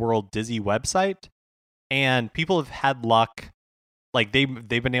Mystery World Dizzy website, and people have had luck. Like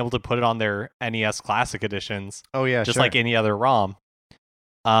they've been able to put it on their NES Classic editions. Oh yeah, just like any other ROM.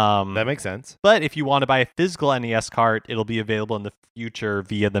 That makes sense. But if you want to buy a physical NES cart, it'll be available in the future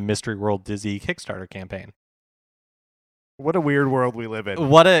via the Mystery World Dizzy Kickstarter campaign. What a weird world we live in.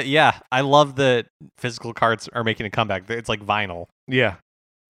 I love that physical carts are making a comeback. It's like vinyl. Yeah.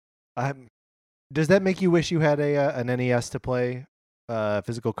 Does that make you wish you had an NES to play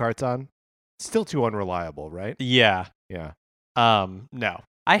physical carts on? Still too unreliable, right? Yeah. Yeah. No.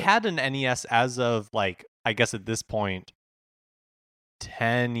 I had an NES as of like, I guess at this point,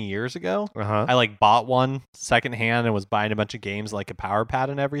 10 years ago. I like bought one secondhand and was buying a bunch of games like a power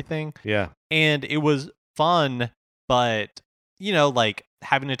pad and everything. Yeah. And it was fun, but like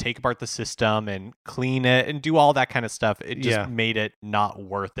having to take apart the system and clean it and do all that kind of stuff, it just made it not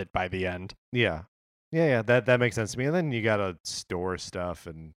worth it by the end. Yeah. Yeah, that makes sense to me. And then you gotta store stuff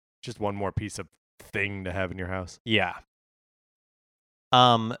and just one more piece of thing to have in your house. Yeah.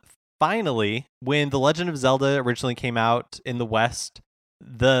 Finally, when The Legend of Zelda originally came out in the West,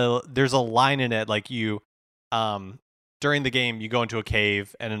 there's a line in it like you during the game you go into a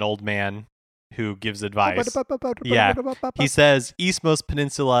cave and an old man who gives advice. Yeah. He says Eastmost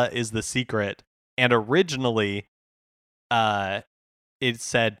Peninsula is the secret, and originally it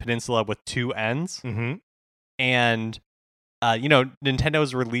said peninsula with two N's. Mm-hmm. And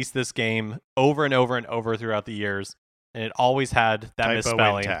Nintendo's released this game over and over and over throughout the years, and it always had that typo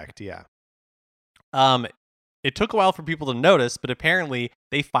misspelling. Intact, yeah. It took a while for people to notice, but apparently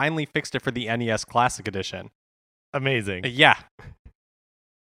they finally fixed it for the NES Classic Edition. Amazing. Yeah.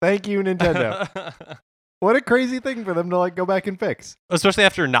 Thank you, Nintendo. What a crazy thing for them to like go back and fix. Especially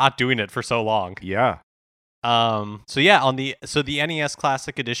after not doing it for so long. Yeah. So yeah, the NES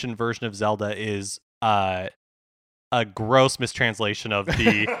Classic Edition version of Zelda is a gross mistranslation of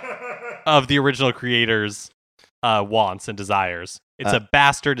the original creator's wants and desires. It's a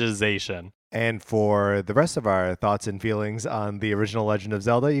bastardization. And for the rest of our thoughts and feelings on the original Legend of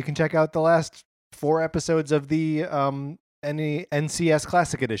Zelda, you can check out the last 4 episodes of the NCS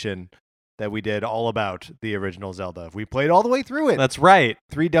Classic Edition that we did all about the original Zelda. We played all the way through it. That's right.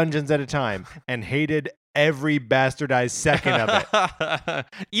 3 dungeons at a time and hated every bastardized second of it.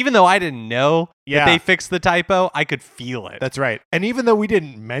 Even though I didn't know that they fixed the typo, I could feel it. That's right. And even though we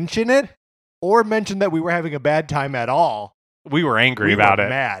didn't mention it or mention that we were having a bad time at all, we were angry about it.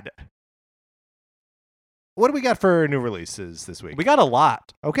 Mad. What do we got for new releases this week? We got a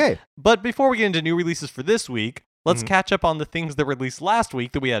lot. Okay. But before we get into new releases for this week, let's catch up on the things that were released last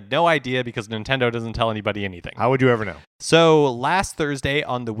week that we had no idea because Nintendo doesn't tell anybody anything. How would you ever know? So last Thursday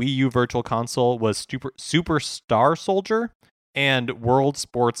on the Wii U Virtual Console was Super Star Soldier and World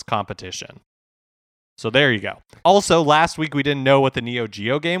Sports Competition. So there you go. Also, last week we didn't know what the Neo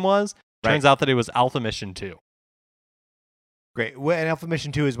Geo game was. Turns out that it was Alpha Mission 2. Great. Well, and Alpha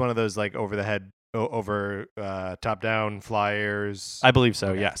Mission 2 is one of those like over the head, top-down flyers. I believe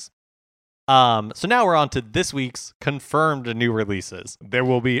so, yes. So now we're on to this week's confirmed new releases. There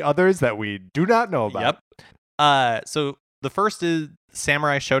will be others that we do not know about. Yep. So the first is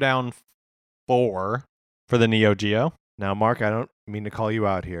Samurai Showdown 4 for the Neo Geo. Now, Mark, I don't mean to call you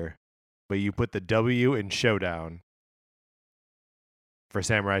out here, but you put the W in Showdown for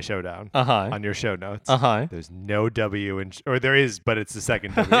Samurai Showdown on your show notes. There's no W in, or there is, but it's the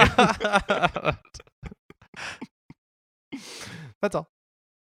second W. That's all.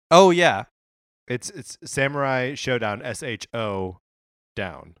 Oh yeah, it's Samurai Showdown SHO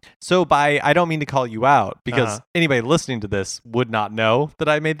down. So I don't mean to call you out because anybody listening to this would not know that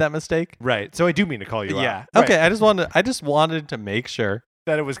I made that mistake. Right. So I do mean to call you out. Yeah. Okay. Right. I just wanted to make sure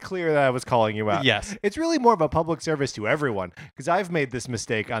that it was clear that I was calling you out. Yes. It's really more of a public service to everyone because I've made this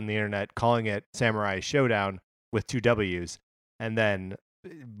mistake on the internet calling it Samurai Showdown with 2 W's and then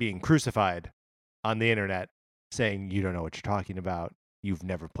being crucified on the internet saying you don't know what you're talking about. You've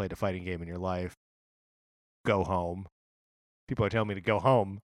never played a fighting game in your life. Go home. People are telling me to go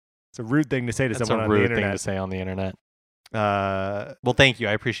home. It's a rude thing to say to someone on the internet. It's a rude thing to say on the internet. Well, thank you.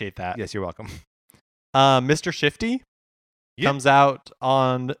 I appreciate that. Yes, you're welcome. Mr. Shifty comes out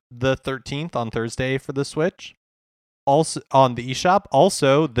on the 13th on Thursday for the Switch. Also on the eShop.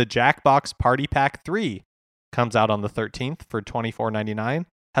 Also, the Jackbox Party Pack 3 comes out on the 13th for $24.99.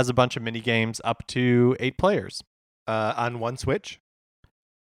 Has a bunch of mini games up to 8 players. On one Switch?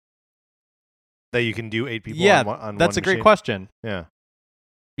 That you can do 8 people on that's one a great machine? question. Yeah.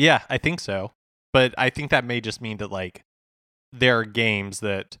 Yeah, I think so. But I think that may just mean that like there are games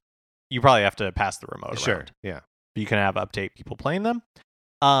that you probably have to pass the remote Sure. around. Yeah. But you can have up to 8 people playing them.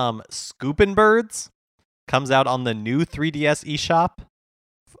 Scoopin' Birds comes out on the new 3DS eShop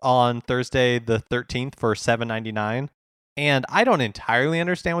on Thursday the 13th for $7.99. And I don't entirely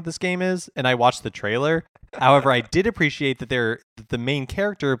understand what this game is, and I watched the trailer. However, I did appreciate that the main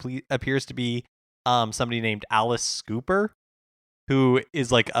character appears to be somebody named Alice Scooper, who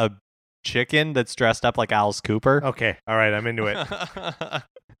is like a chicken that's dressed up like Alice Cooper. Okay, all right, I'm into it.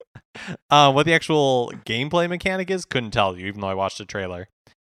 What the actual gameplay mechanic is, couldn't tell you, even though I watched the trailer.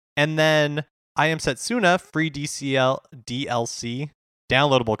 And then I Am Setsuna free DLC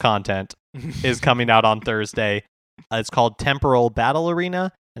downloadable content is coming out on Thursday. It's called Temporal Battle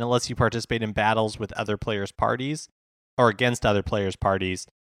Arena, and it lets you participate in battles with other players' parties or against other players' parties.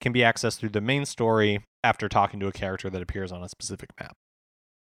 Can be accessed through the main story after talking to a character that appears on a specific map.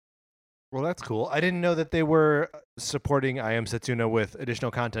 Well, that's cool. I didn't know that they were supporting I Am Setsuna with additional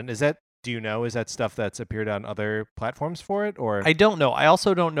content. Is that stuff that's appeared on other platforms for it, or? I don't know. I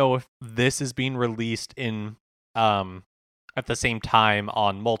also don't know if this is being released in at the same time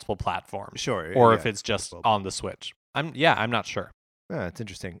on multiple platforms. Sure. Or if it's just on the Switch. I'm not sure. Yeah, it's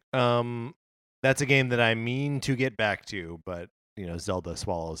interesting. That's a game that I mean to get back to, but Zelda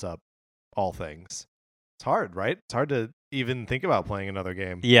swallows up all things. It's hard, right? It's hard to even think about playing another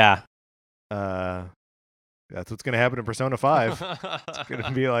game. Yeah. That's what's going to happen in Persona 5. It's going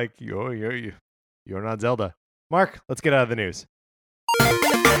to be like, you're not Zelda. Mark, let's get out of the news.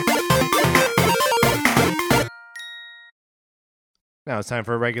 Now it's time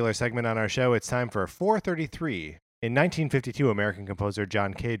for a regular segment on our show. It's time for 433. In 1952, American composer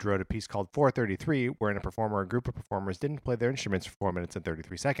John Cage wrote a piece called 433, wherein a performer or group of performers didn't play their instruments for 4 minutes and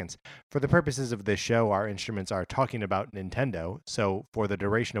 33 seconds. For the purposes of this show, our instruments are talking about Nintendo. So for the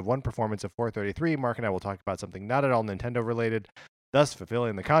duration of one performance of 433, Mark and I will talk about something not at all Nintendo related, thus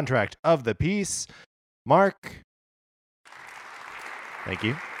fulfilling the contract of the piece. Mark. Thank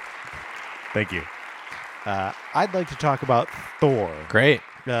you. Thank you. I'd like to talk about Thor. Great.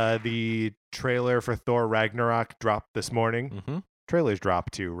 The trailer for Thor Ragnarok dropped this morning. Mm-hmm. Trailers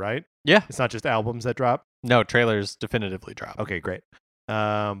drop too, right? Yeah. It's not just albums that drop? No, trailers definitively drop. Okay, great.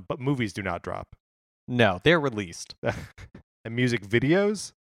 But movies do not drop. No, they're released. And music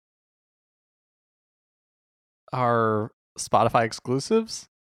videos? Are Spotify exclusives?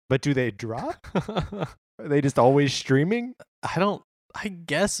 But do they drop? Are they just always streaming? I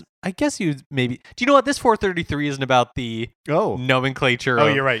guess you maybe. Do you know what? This 433 isn't about the nomenclature. Oh,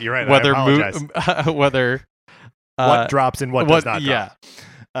 you're right. Whether whether what drops and what does not drop.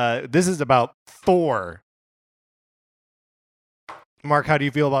 Yeah. This is about Thor. Mark, how do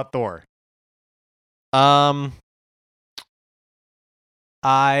you feel about Thor? I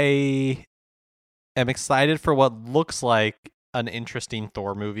am excited for what looks like an interesting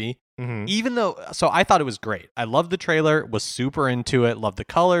Thor movie. Mm-hmm. Even though, so I thought it was great. I loved the trailer, was super into it, loved the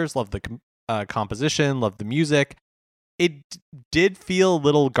colors, loved the composition, loved the music. It did feel a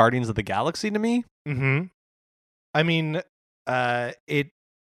little Guardians of the Galaxy to me. Mm-hmm. I mean, I'm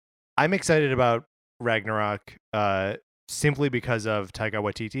excited about Ragnarok simply because of Taika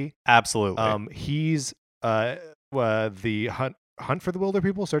Waititi. Absolutely. He's the Hunt for the Wilder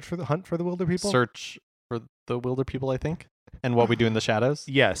People? Search for the Hunt for the Wilder People? Search for the Wilder People, I think. And What We Do in the Shadows?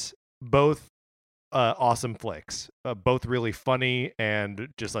 Yes. Both awesome flicks. Both really funny and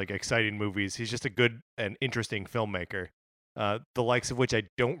just like exciting movies. He's just a good and interesting filmmaker. The likes of which I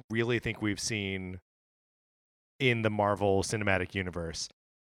don't really think we've seen in the Marvel Cinematic Universe.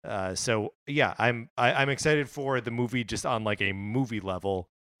 So yeah, I'm excited for the movie just on like a movie level,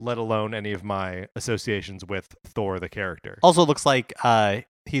 let alone any of my associations with Thor the character. Also looks like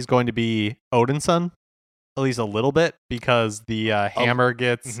he's going to be Odin's son, at least a little bit, because the hammer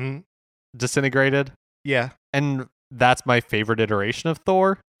gets disintegrated. Yeah. And that's my favorite iteration of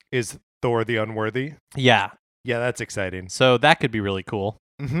Thor. Is Thor the Unworthy? Yeah. Yeah, that's exciting. So that could be really cool.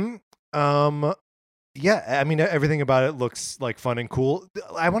 Mm-hmm. Yeah, I mean, everything about it looks like fun and cool.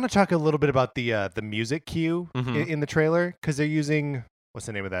 I want to talk a little bit about the music cue in the trailer, because they're using, what's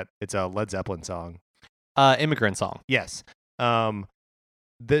the name of that? It's a Led Zeppelin song. Immigrant Song. Yes.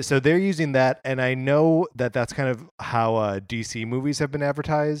 So they're using that, and I know that that's kind of how DC movies have been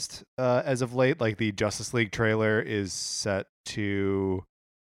advertised as of late. Like the Justice League trailer is set to,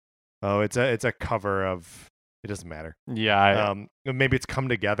 it's a cover of, it doesn't matter. Yeah. Maybe it's Come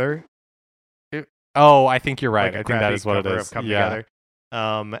Together. I think you're right. Like I think that is what it is. Come Together.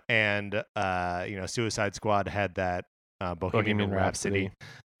 And Suicide Squad had that Bohemian Rhapsody.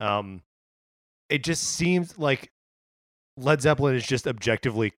 It just seems like Led Zeppelin is just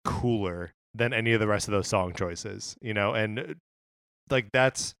objectively cooler than any of the rest of those song choices, and like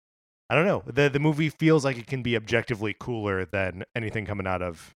that's, I don't know. The movie feels like it can be objectively cooler than anything coming out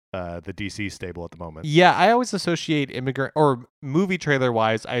of the DC stable at the moment. Yeah, I always associate movie trailer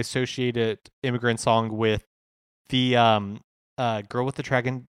wise, I associated Immigrant Song with the Girl with the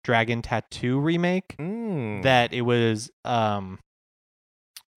Dragon Tattoo remake. That it was the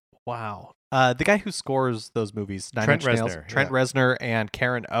guy who scores those movies, Trent Reznor. Trent Reznor and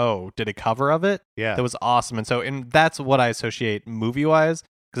Karen O did a cover of it. Yeah, that was awesome. And that's what I associate movie wise,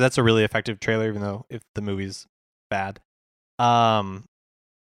 because that's a really effective trailer, even though if the movie's bad.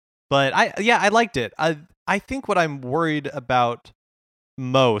 But I liked it. I think what I'm worried about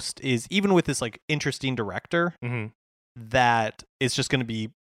most is, even with this like interesting director, that it's just going to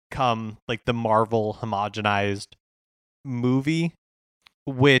become like the Marvel homogenized movie,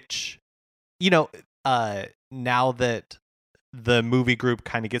 which, now that the movie group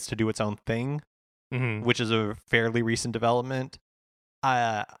kind of gets to do its own thing, which is a fairly recent development,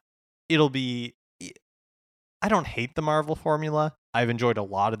 it'll be, I don't hate the Marvel formula. I've enjoyed a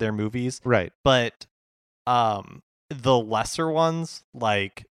lot of their movies. Right. But the lesser ones,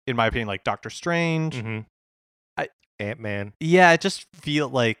 like, in my opinion, like Doctor Strange, Ant-Man. Yeah, I just feel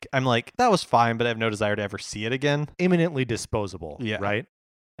like I'm like, that was fine, but I have no desire to ever see it again. Imminently disposable. Yeah. Right.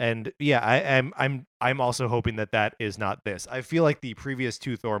 And yeah, I'm also hoping that is not this. I feel like the previous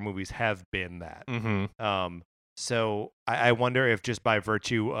two Thor movies have been that. So I wonder if just by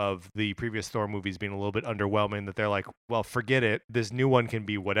virtue of the previous Thor movies being a little bit underwhelming, that they're like, well, forget it. This new one can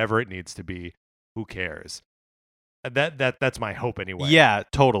be whatever it needs to be. Who cares? That's my hope anyway. Yeah,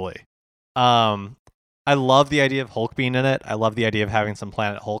 totally. I love the idea of Hulk being in it. I love the idea of having some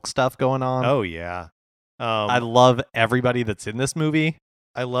Planet Hulk stuff going on. Oh yeah. I love everybody that's in this movie.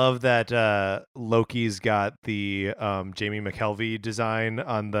 I love that Loki's got the Jamie McKelvey design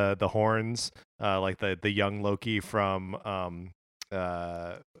on the horns, like the young Loki from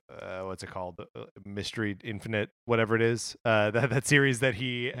what's it called? Mystery Infinite, whatever it is. That series that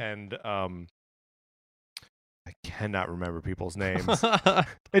he and I cannot remember people's names.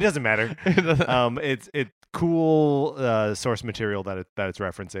 It doesn't matter. It's cool source material that it's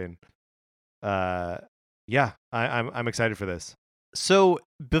referencing. Yeah, I'm excited for this. So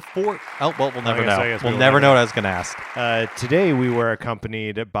before, we'll never know. We'll never know what I was going to ask. Today we were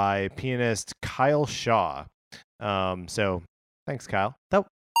accompanied by pianist Kyle Shaw. So thanks, Kyle.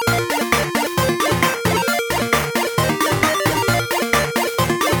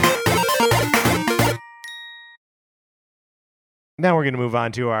 Now we're going to move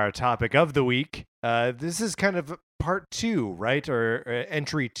on to our topic of the week. This is kind of part 2, right? Or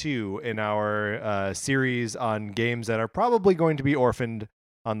entry 2 in our series on games that are probably going to be orphaned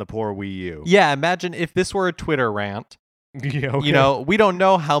on the poor Wii U. Yeah, imagine if this were a Twitter rant. Yeah, okay. You know, we don't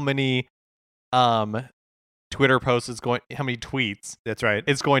know how many Twitter posts how many tweets. That's right.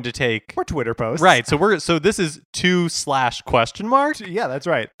 It's going to take. Or Twitter posts. Right. So this is 2/?? Yeah, that's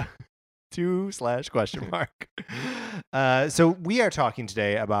right. 2/?? So we are talking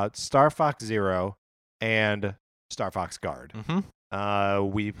today about Star Fox Zero and Star Fox Guard. Mm-hmm.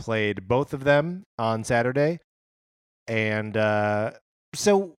 We played both of them on Saturday, and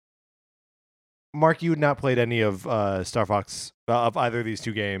so Mark, you had not played any of Star Fox of either of these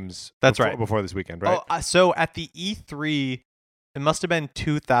two games. That's right. Before this weekend, right? So at the E3, it must have been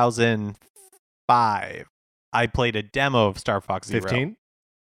 2005. I played a demo of Star Fox Zero. 15?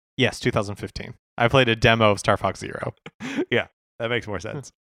 Yes, 2015. I played a demo of Star Fox Zero. Yeah, that makes more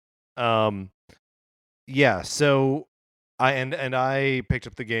sense. Yeah, so I picked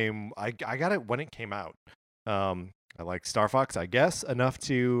up the game. I got it when it came out. I like Star Fox, I guess, enough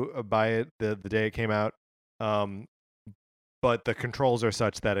to buy it the day it came out. But the controls are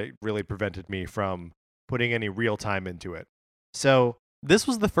such that it really prevented me from putting any real time into it. So this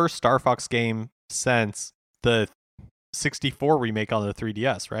was the first Star Fox game since the 64 remake on the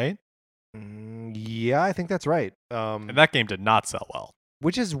 3DS, right? Yeah, I think that's right. And that game did not sell well.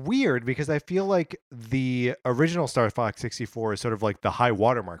 Which is weird because I feel like the original Star Fox 64 is sort of like the high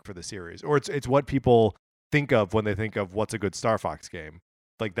watermark for the series, or it's what people think of when they think of what's a good Star Fox game.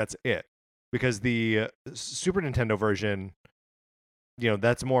 Like that's it. Because the Super Nintendo version,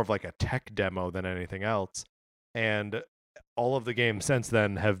 that's more of like a tech demo than anything else. And all of the games since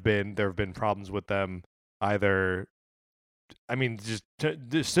then there have been problems with them. Either, I mean,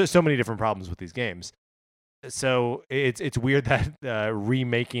 there's so many different problems with these games. So it's weird that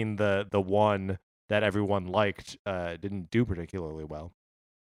remaking the one that everyone liked didn't do particularly well.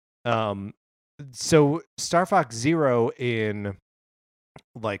 So Star Fox Zero in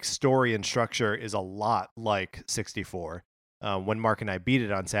like story and structure is a lot like 64. When Mark and I beat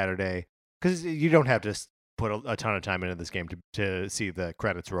it on Saturday, because you don't have to put a ton of time into this game to see the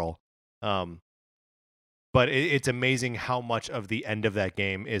credits roll. But it's amazing how much of the end of that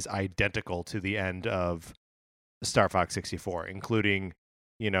game is identical to the end of Star Fox 64, including,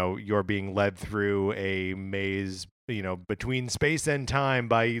 you're being led through a maze, between space and time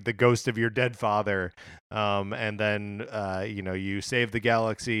by the ghost of your dead father. And then, you save the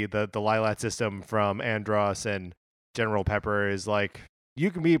galaxy, the Lylat system from Andros, and General Pepper is like, you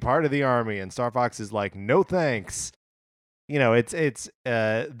can be part of the army. And Star Fox is like, no thanks.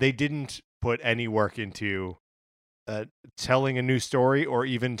 They didn't put any work into telling a new story or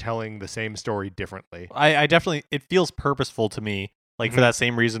even telling the same story differently. I definitely, it feels purposeful to me, like for that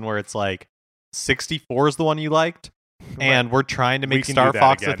same reason where it's like 64 is the one you liked, and we're trying to make Star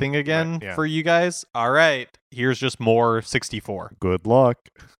Fox a thing again for you guys. All right, here's just more 64. Good luck.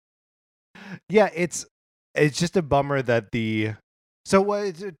 Yeah, it's just a bummer that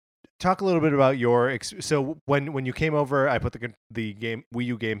talk a little bit about your so when you came over, I put the game Wii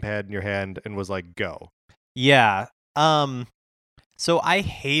U gamepad in your hand and was like, go. Yeah. So I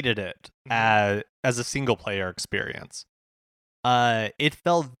hated it as a single player experience. It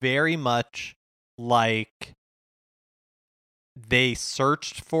felt very much like they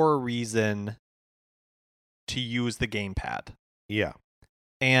searched for a reason to use the gamepad. Yeah.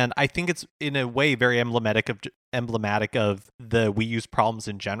 And I think it's in a way very emblematic of the Wii U's problems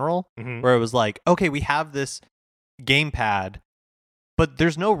in general, where it was like, okay, we have this gamepad, but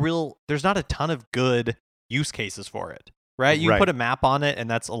there's not a ton of good use cases for it, right? You put a map on it, and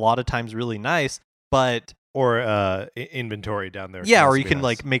that's a lot of times really nice, but inventory down there. Yeah, or you can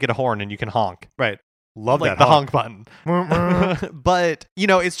like make it a horn and you can honk. Right. Love like that the honk button. But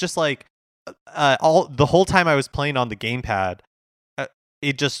it's just like the whole time I was playing on the gamepad,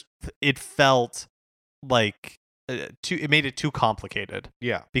 it felt like it made it too complicated.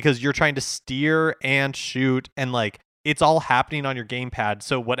 Yeah, because you're trying to steer and shoot, and like it's all happening on your gamepad.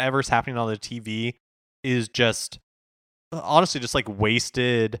 So whatever's happening on the TV is just honestly just like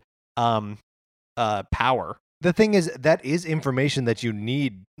wasted power. The thing is, that is information that you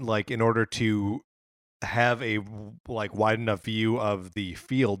need, like, in order to have a like wide enough view of the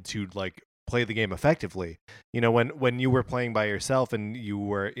field to like play the game effectively. You know, when you were playing by yourself and you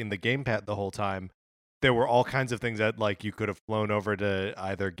were in the gamepad the whole time, there were all kinds of things that like you could have flown over to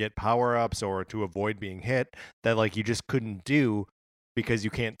either get power-ups or to avoid being hit that like you just couldn't do because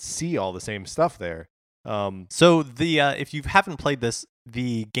you can't see all the same stuff there. So the if you haven't played this,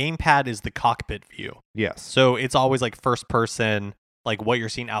 the gamepad is the cockpit view. Yes. So it's always like first person, like what you're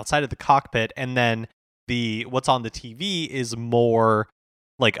seeing outside of the cockpit, and then the what's on the TV is more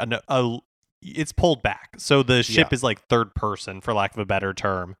like it's pulled back. So the ship is like third person, for lack of a better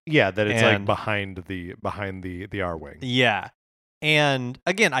term. Yeah, that it's like behind the R wing. Yeah. And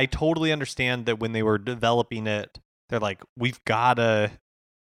again, I totally understand that when they were developing it, they're like, we've gotta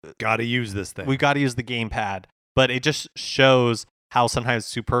use this thing. We've got to use the gamepad. But it just shows how sometimes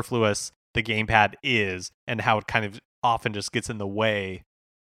superfluous the gamepad is and how it kind of often just gets in the way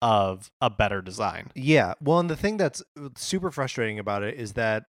of a better design. Yeah. Well, and the thing that's super frustrating about it is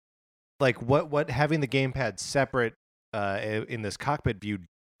that like what having the gamepad separate in this cockpit view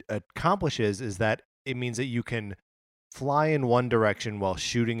accomplishes is that it means that you can fly in one direction while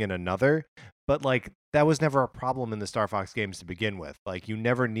shooting in another, but like that was never a problem in the Star Fox games to begin with. Like you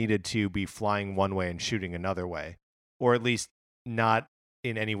never needed to be flying one way and shooting another way, or at least not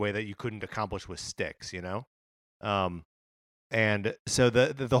in any way that you couldn't accomplish with sticks, you know? And so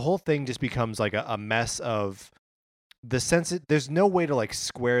the whole thing just becomes like a mess of there's no way to like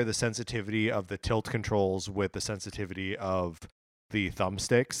square the sensitivity of the tilt controls with the sensitivity of the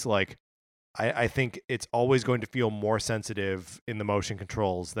thumbsticks. Like I think it's always going to feel more sensitive in the motion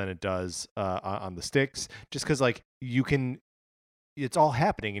controls than it does on the sticks, just because like it's all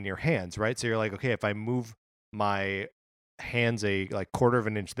happening in your hands, right? So you're like, okay, if I move my hands a like quarter of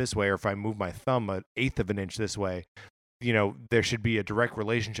an inch this way, or if I move my thumb an eighth of an inch this way, you know, there should be a direct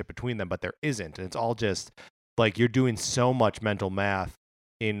relationship between them, but there isn't. And it's all just like you're doing so much mental math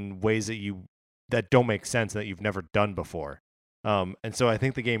in ways that don't make sense and that you've never done before. And so I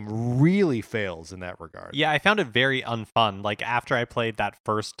think the game really fails in that regard. Yeah, I found it very unfun. Like after I played that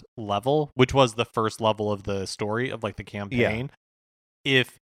first level, which was the first level of the story of like the campaign,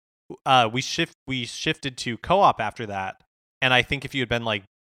 if we shifted to co-op after that, and I think if you had been like,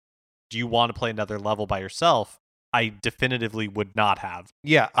 do you want to play another level by yourself? I definitively would not have.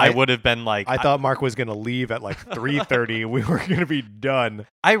 Yeah, I would have been like, I thought Mark was going to leave at like 3:30. We were going to be done.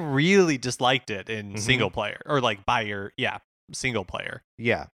 I really disliked it in single player, or like single player.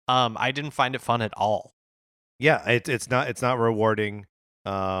 Yeah. I didn't find it fun at all. Yeah, it's not rewarding.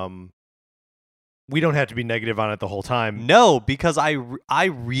 We don't have to be negative on it the whole time. No, because I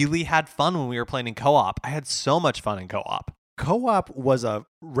really had fun when we were playing in co-op. I had so much fun in co-op. Co-op was a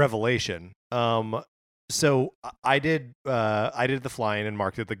revelation. So I did the flying and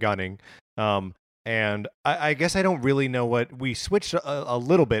Mark did the gunning. And I guess I don't really know what we switched a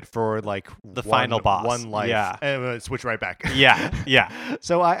little bit for like the final boss, one life. Yeah, and switch right back. Yeah.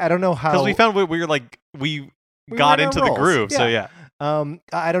 So I don't know how, because we found we were like we got into the groove. Yeah. So yeah.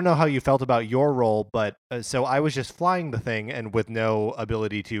 I don't know how you felt about your role, but so I was just flying the thing and with no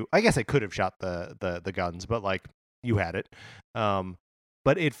ability to. I guess I could have shot the guns, but like you had it.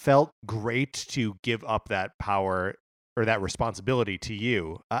 But it felt great to give up that power or that responsibility to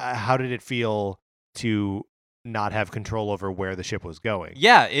you. How did it feel to not have control over where the ship was going?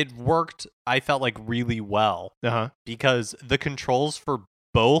 Yeah, it worked. I felt like really well because the controls for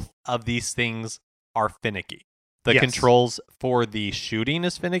both of these things are finicky. The controls for the shooting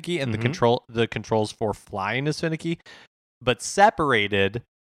is finicky, and the controls for flying is finicky. But separated,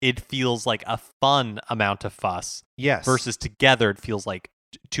 it feels like a fun amount of fuss. Yes. Versus together, it feels like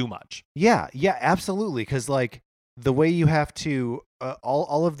too much. Yeah, absolutely. Because like the way you have to,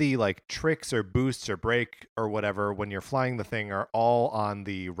 all of the like tricks or boosts or brake or whatever when you're flying the thing are all on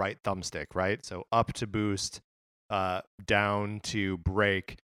the right thumbstick, right? So up to boost, down to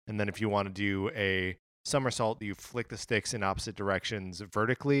brake, and then if you want to do a somersault, you flick the sticks in opposite directions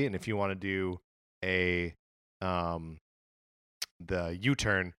vertically, and if you want to do a the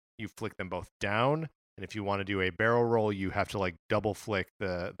U-turn, you flick them both down, and if you want to do a barrel roll, you have to like double flick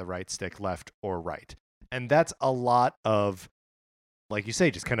the right stick left or right. And that's a lot of, like you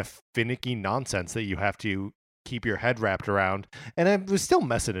say, just kind of finicky nonsense that you have to keep your head wrapped around. And I was still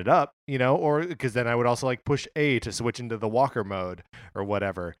messing it up, you know, or because then I would also like push A to switch into the walker mode or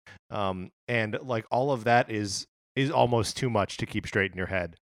whatever. And like all of that is almost too much to keep straight in your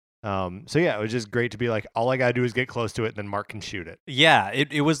head. So yeah, it was just great to be like, all I gotta do is get close to it, and then Mark can shoot it. Yeah,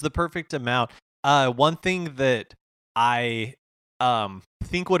 it was the perfect amount. One thing that I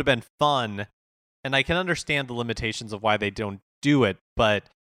think would have been fun, and I can understand the limitations of why they don't do it, but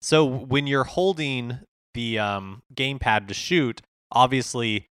so when you're holding the gamepad to shoot,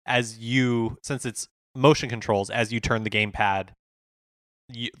 obviously since it's motion controls, as you turn the gamepad,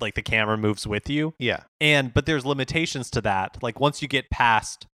 like the camera moves with you. Yeah. But there's limitations to that. Like once you get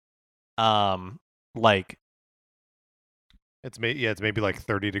past like it's maybe like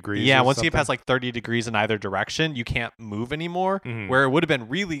 30 degrees. Yeah, once you get past like 30 degrees in either direction, you can't move anymore. Mm-hmm. Where it would have been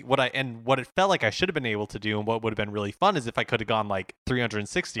really what it felt like I should have been able to do, and what would have been really fun is if I could have gone like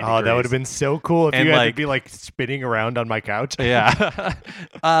 360 degrees. Oh, that would have been so cool if you had to be like spinning around on my couch. Yeah.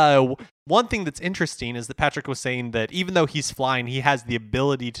 One thing that's interesting is that Patrick was saying that even though he's flying, he has the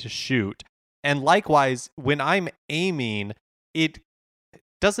ability to shoot. And likewise, when I'm aiming, it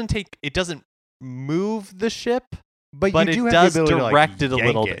doesn't move the ship. But you it does direct it a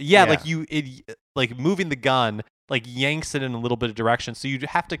little bit. Yeah, like moving the gun like yanks it in a little bit of direction. So you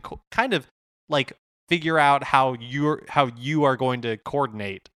have to kind of like figure out how you are going to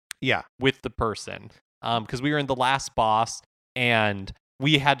coordinate. Yeah, with the person. Because we were in the last boss and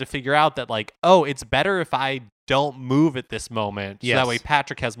we had to figure out that like, oh, it's better if I don't move at this moment, so that way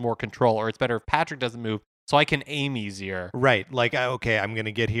Patrick has more control, or it's better if Patrick doesn't move, so I can aim easier. Right. Like, okay, I'm going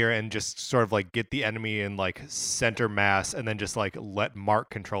to get here and just sort of like get the enemy in like center mass, and then just like let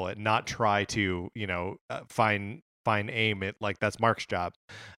Mark control it, not try to, find aim it. Like that's Mark's job.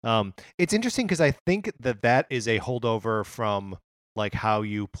 It's interesting because I think that is a holdover from like how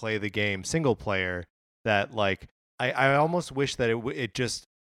you play the game single player, that like, I almost wish that it just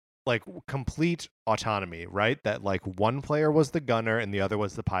like complete autonomy, right? That like one player was the gunner and the other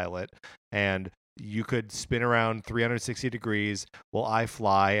was the pilot, and you could spin around 360 degrees while I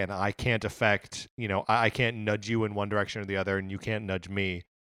fly, and I can't affect, I can't nudge you in one direction or the other, and you can't nudge me.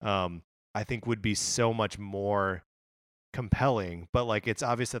 I think would be so much more compelling. But like, it's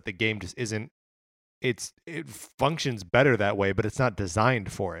obvious that the game just isn't. It functions better that way, but it's not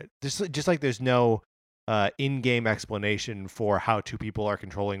designed for it. Just like there's no in-game explanation for how two people are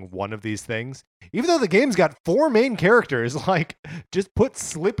controlling one of these things, even though the game's got 4 main characters. Like, just put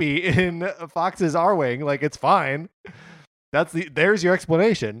Slippy in Fox's Arwing, like it's fine. There's your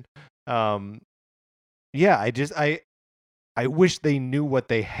explanation. Yeah, I wish they knew what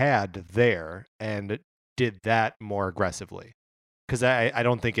they had there and did that more aggressively, because I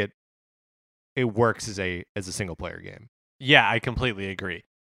don't think it works as a single player game. Yeah, I completely agree.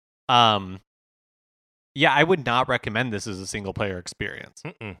 Yeah, I would not recommend this as a single player experience.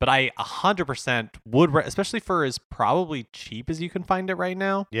 But I 100% would, especially for as probably cheap as you can find it right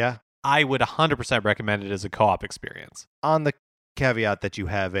now. Yeah. I would 100% recommend it as a co-op experience. On the caveat that you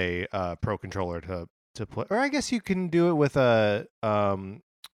have a pro controller to play, or I guess you can do it with a Wiimote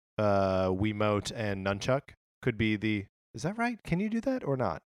and nunchuck. Could be is that right? Can you do that or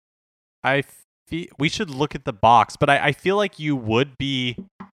not? We should look at the box, but I feel like you would be.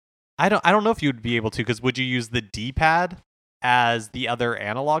 I don't know if you would be able to, because would you use the D-pad as the other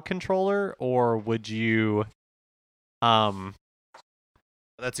analog controller, or would you? That's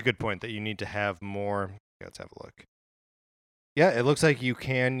a good point, that you need to have more. Let's have a look. Yeah, it looks like you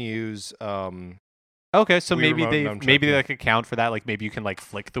can use. Okay, so maybe they like account for that. Like maybe you can like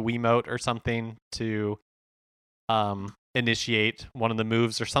flick the Wiimote or something to initiate one of the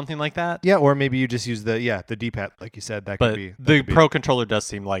moves or something like that. Yeah, or maybe you just use the D-pad, like you said. Could be. The Pro controller does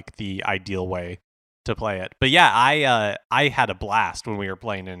seem like the ideal way to play it. But yeah, I had a blast when we were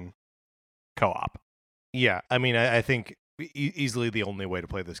playing in co-op. Yeah, I mean, I think easily the only way to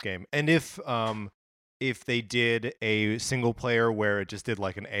play this game. And if they did a single player where it just did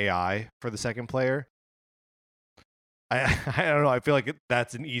like an AI for the second player, I don't know. I feel like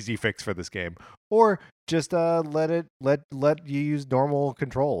that's an easy fix for this game. Or just let you use normal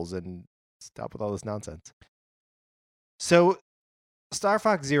controls and stop with all this nonsense. So Star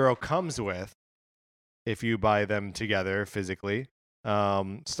Fox Zero comes with, if you buy them together physically,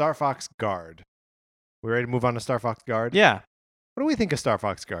 Star Fox Guard. We ready to move on to Star Fox Guard? Yeah. What do we think of Star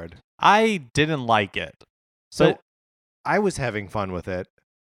Fox Guard? I didn't like it. So I was having fun with it,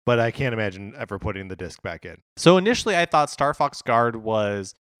 but I can't imagine ever putting the disc back in. So initially I thought Star Fox Guard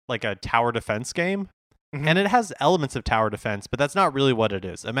was like a tower defense game. Mm-hmm. And it has elements of tower defense, but that's not really what it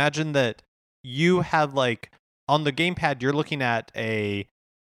is. Imagine that you have like on the gamepad, you're looking at a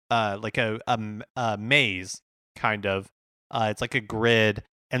maze kind of. It's like a grid,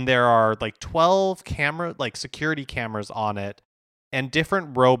 and there are like 12 security cameras on it, and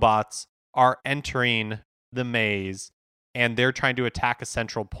different robots are entering the maze and they're trying to attack a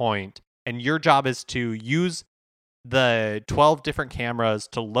central point, and your job is to use the 12 different cameras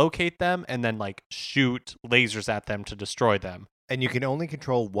to locate them and then like shoot lasers at them to destroy them. And you can only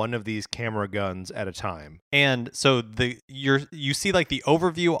control one of these camera guns at a time. And so you see like the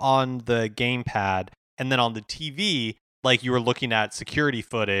overview on the gamepad, and then on the TV, like you were looking at security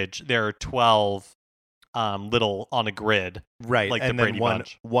footage, there are 12 little on a grid, right? Like and the then Brady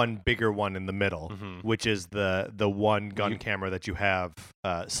one bigger one in the middle, which is the one gun camera that you have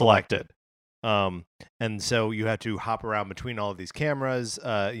selected. And so you have to hop around between all of these cameras,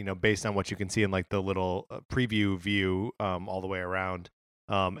 based on what you can see in like the little preview view, all the way around,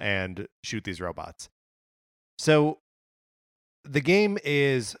 and shoot these robots. So the game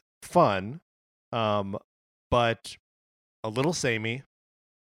is fun, but a little samey,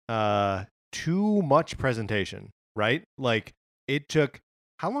 too much presentation, right? Like it took,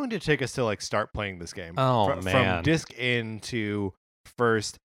 how long did it take us to like start playing this game? Man. From disc in to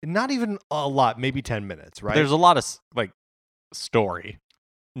first. Not even a lot, maybe 10 minutes, right? There's a lot of like story,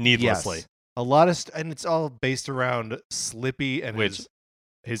 needlessly. Yes, a lot of, and it's all based around Slippy and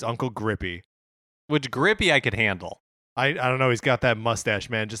his uncle Grippy. Which Grippy I could handle. I don't know. He's got that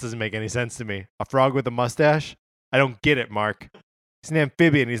mustache, man. It just doesn't make any sense to me. A frog with a mustache? I don't get it, Mark. He's an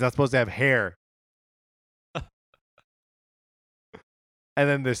amphibian. He's not supposed to have hair. And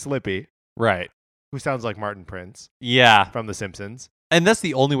then there's Slippy, right? Who sounds like Martin Prince. Yeah, from The Simpsons. And that's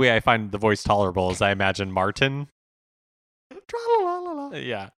the only way I find the voice tolerable, is I imagine Martin.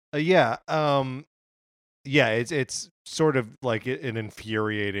 Yeah. Yeah. Yeah, it's sort of like an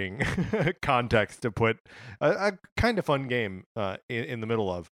infuriating context to put a kind of fun game in the middle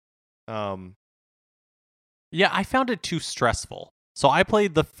of. Yeah, I found it too stressful. So I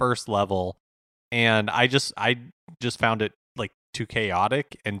played the first level, and I just found it like too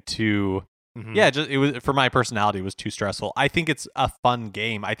chaotic and too. Yeah, it was, for my personality, it was too stressful. I think it's a fun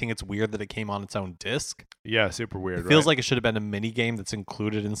game. I think it's weird that it came on its own disc. Yeah, super weird. It feels like it should have been a mini game that's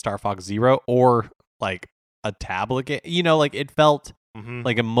included in Star Fox Zero, or like a tablet game. Like it felt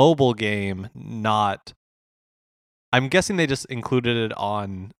like a mobile game, not. I'm guessing they just included it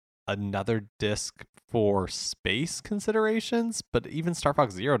on another disc for space considerations, but even Star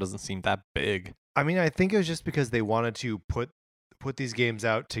Fox Zero doesn't seem that big. I mean, I think it was just because they wanted to put these games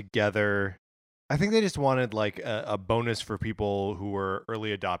out together. I think they just wanted like a bonus for people who were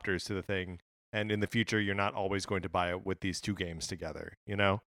early adopters to the thing, and in the future you're not always going to buy it with these two games together,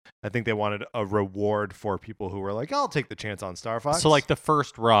 I think they wanted a reward for people who were like, I'll take the chance on Star Fox. So like the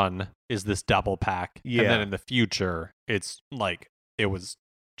first run is this double pack, yeah. And then in the future it's like it was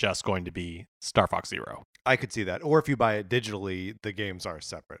just going to be Star Fox Zero. I could see that. Or if you buy it digitally, the games are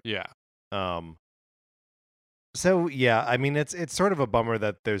separate. Yeah. So yeah, I mean it's sort of a bummer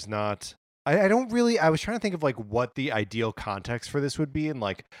that there's not. I don't really. I was trying to think of like what the ideal context for this would be and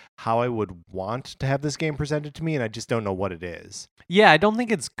like how I would want to have this game presented to me, and I just don't know what it is. Yeah, I don't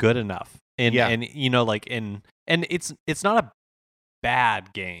think it's good enough. And it's not a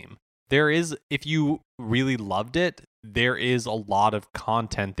bad game. There is, if you really loved it, there is a lot of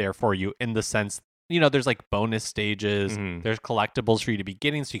content there for you in the sense. There's like bonus stages. There's collectibles for you to be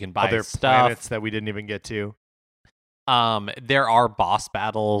getting, so you can buy other stuff. Planets that we didn't even get to. There are boss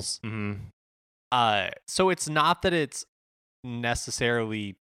battles. So it's not that it's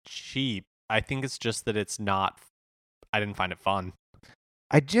necessarily cheap. I think it's just that it's not. I didn't find it fun.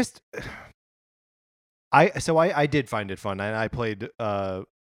 I did find it fun, and I played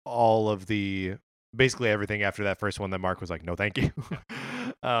all of basically everything after that first one that Mark was like, no, thank you.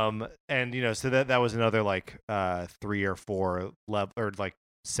 And so that was another like 3 or 4 or like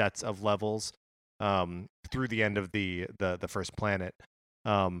sets of levels through the end of the first planet.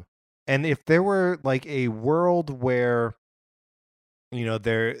 And if there were like a world where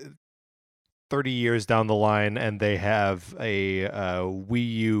they're 30 years down the line and they have a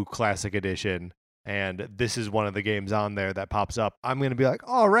Wii U Classic Edition, and this is one of the games on there that pops up, I'm going to be like,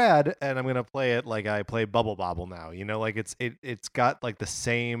 oh, rad, and I'm going to play it like I play Bubble Bobble now. Like it's got like the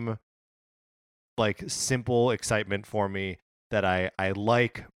same like simple excitement for me that I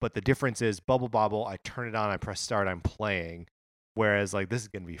like, but the difference is Bubble Bobble, I turn it on, I press start, I'm playing. Whereas like this is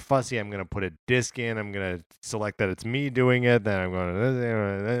going to be fussy. I'm going to put a disc in, I'm going to select that it's me doing it, then I'm going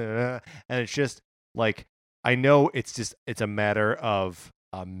to, and it's just like, I know it's a matter of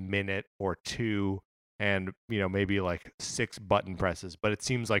a minute or two and maybe like 6 button presses, but it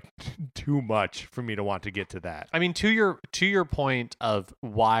seems like too much for me to want to get to that. I mean, to your point of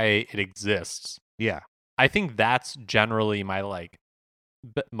why it exists, yeah, I think that's generally my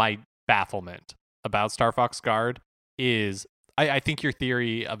my bafflement about Star Fox Guard is I think your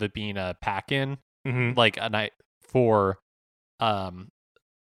theory of it being a pack-in, like for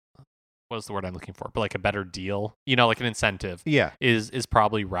what is the word I'm looking for? But like a better deal, like an incentive. Yeah. Is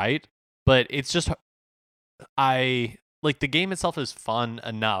probably right. But it's just the game itself is fun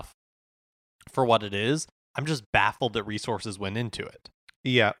enough for what it is. I'm just baffled that resources went into it.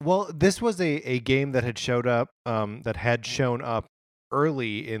 Yeah. Well, this was a game that had shown up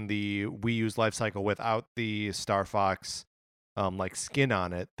early in the Wii U's life cycle without the Star Fox like skin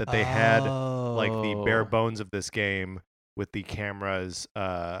on it, that they had like the bare bones of this game with the cameras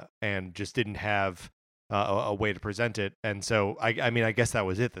and just didn't have a way to present it. And so I mean, I guess that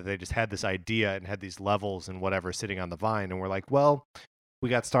was it, that they just had this idea and had these levels and whatever sitting on the vine, and we're like, well, we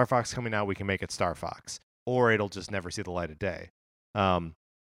got Star Fox coming out, we can make it Star Fox, or it'll just never see the light of day.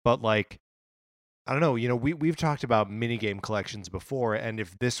 But like, I don't know, we've talked about minigame collections before, and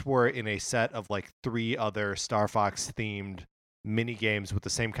if this were in a set of like 3 other Star Fox themed mini games with the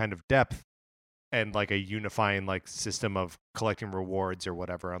same kind of depth and like a unifying like system of collecting rewards or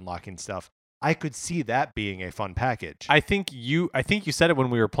whatever, unlocking stuff, I could see that being a fun package. I think you said it when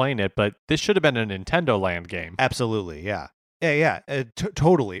we were playing it, but this should have been a Nintendo Land game. Absolutely, yeah.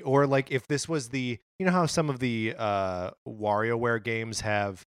 Totally. Or like if this was how some of the WarioWare games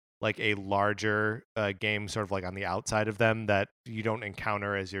have like a larger game sort of like on the outside of them that you don't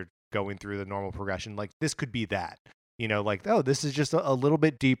encounter as you're going through the normal progression. Like this could be that. Like, oh, this is just a little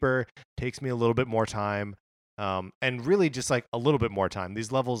bit deeper, takes me a little bit more time, and really just like a little bit more time.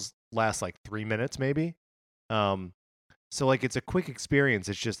 These levels last like 3 minutes maybe. So like it's a quick experience.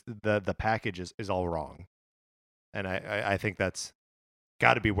 It's just the package is all wrong. And I think that's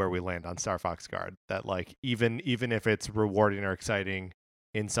got to be where we land on Star Fox Guard. That like even if it's rewarding or exciting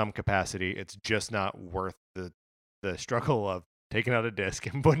in some capacity, it's just not worth the struggle of taking out a disc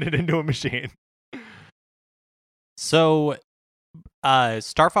and putting it into a machine. So,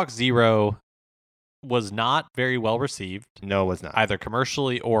 Star Fox Zero was not very well received. No, it was not. Either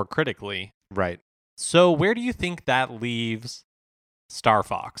commercially or critically. Right. So where do you think that leaves Star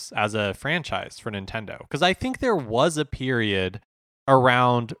Fox as a franchise for Nintendo? Because I think there was a period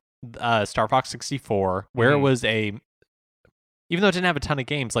around Star Fox 64 where it was even though it didn't have a ton of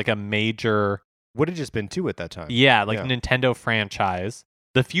games, like a major... Would have just been 2 at that time. Yeah, Nintendo franchise.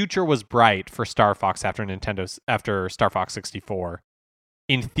 The future was bright for Star Fox after Star Fox 64,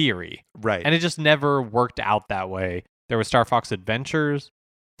 in theory. Right. And it just never worked out that way. There was Star Fox Adventures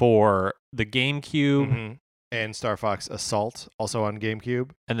for the GameCube. And Star Fox Assault, also on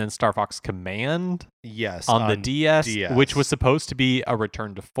GameCube. And then Star Fox Command. Yes. On the DS, which was supposed to be a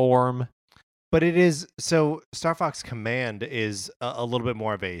return to form. But it is, so Star Fox Command is a little bit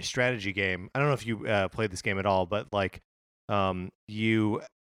more of a strategy game. I don't know if you played this game at all, but like you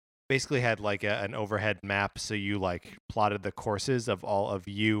basically had like an overhead map, so you like plotted the courses of all of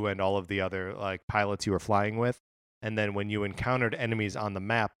you and all of the other like pilots you were flying with, and then when you encountered enemies on the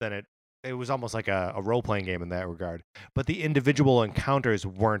map, then it was almost like a role-playing game in that regard. But the individual encounters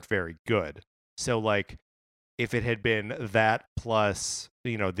weren't very good. So like if it had been that plus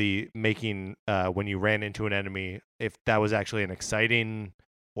the making when you ran into an enemy, if that was actually an exciting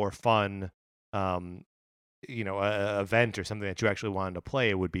or fun event or something that you actually wanted to play,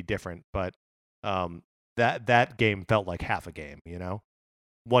 it would be different. But that game felt like half a game,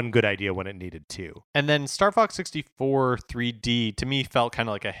 one good idea when it needed 2. And then Star Fox 64 3D to me felt kind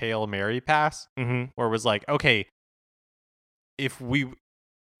of like a Hail Mary pass, where it was like, okay, if we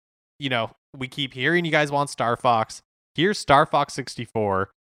keep hearing you guys want Star Fox, here's Star Fox 64,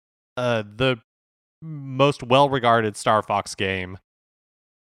 the most well-regarded Star Fox game.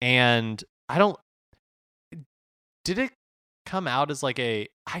 And did it come out as like I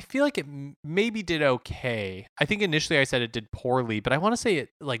feel like it maybe did okay. I think initially I said it did poorly, but I want to say it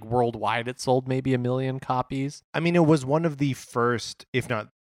like worldwide it sold maybe 1 million copies. I mean, it was one of the first, if not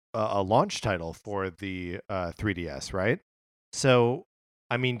a launch title for the 3DS, right? So,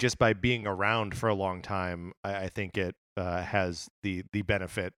 I mean, just by being around for a long time, I think it has the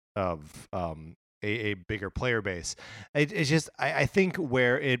benefit of a bigger player base. It's just, I think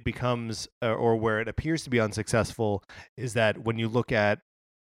where it becomes or where it appears to be unsuccessful is that when you look at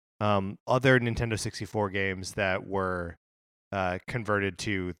other Nintendo 64 games that were converted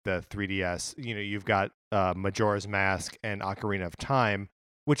to the 3DS, you've got Majora's Mask and Ocarina of Time,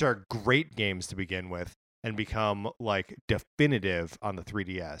 which are great games to begin with and become like definitive on the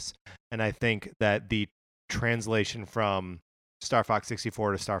 3DS. And I think that the translation from Star Fox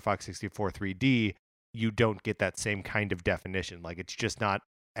 64 to Star Fox 64 3D, you don't get that same kind of definition. Like it's just not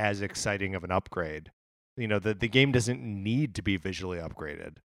as exciting of an upgrade. The game doesn't need to be visually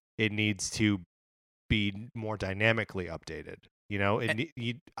upgraded. It needs to be more dynamically updated. You know,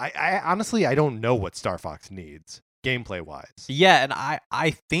 I honestly I don't know what Star Fox needs gameplay wise. Yeah, and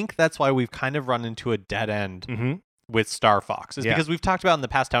I think that's why we've kind of run into a dead end with Star Fox, is because we've talked about in the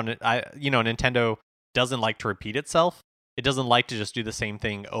past how Nintendo doesn't like to repeat itself. It doesn't like to just do the same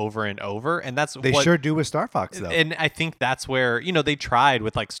thing over and over, and they sure do with Star Fox though. And I think that's where they tried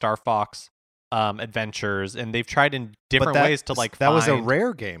with like Star Fox Adventures, and they've tried in different ways to like. That was a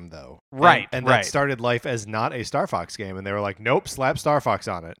rare game though, right? And that started life as not a Star Fox game, and they were like, nope, slap Star Fox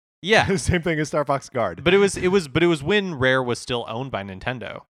on it. Yeah, same thing as Star Fox Guard. But it was when Rare was still owned by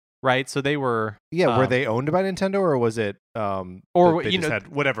Nintendo, right? So they were were they owned by Nintendo, or was it or they just had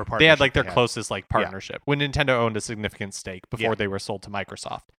whatever partnership they had like their closest like partnership when Nintendo owned a significant stake before they were sold to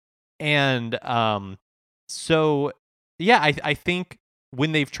Microsoft, and so I think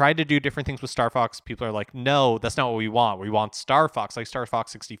when they've tried to do different things with Star Fox, people are like, no, that's not what we want. We want Star Fox, like Star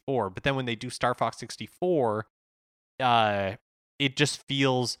Fox 64. But then when they do Star Fox 64, it just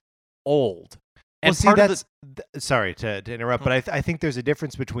feels old. And sorry to interrupt, but I think there's a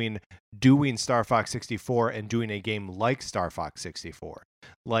difference between doing Star Fox 64 and doing a game like Star Fox 64.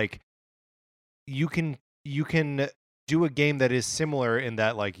 Like, you can do a game that is similar in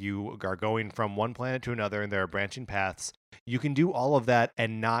that, like, you are going from one planet to another and there are branching paths. You can do all of that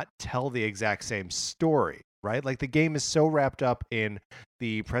and not tell the exact same story, right? Like, the game is so wrapped up in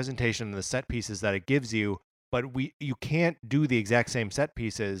the presentation and the set pieces that it gives you, but you can't do the exact same set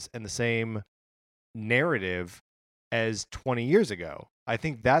pieces and the same narrative as 20 years ago. I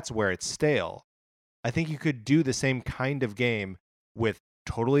think that's where it's stale. I think you could do the same kind of game with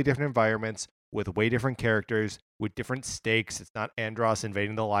totally different environments, with way different characters, with different stakes. It's not Andros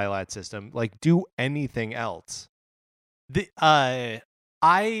invading the Lylat system. Like, do anything else. I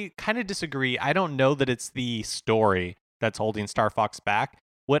kind of disagree. I don't know that it's the story that's holding Star Fox back.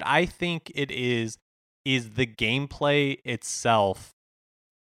 What I think it is the gameplay itself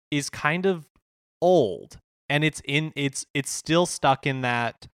is kind of old, and it's still stuck in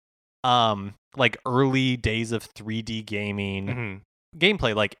that like early days of 3D gaming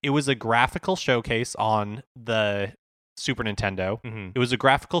gameplay. Like, it was a graphical showcase on the Super Nintendo. It was a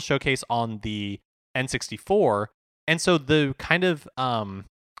graphical showcase on the N64. And so the kind of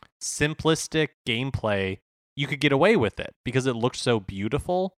simplistic gameplay, you could get away with it because it looked so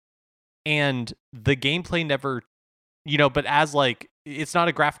beautiful. And the gameplay never, but as like, it's not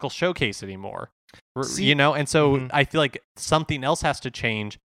a graphical showcase anymore, And so I feel like something else has to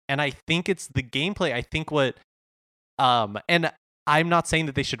change. And I think it's the gameplay. I think and I'm not saying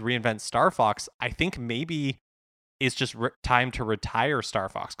that they should reinvent Star Fox. I think maybe it's just time to retire Star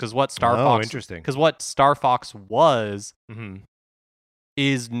Fox, because what Star Fox was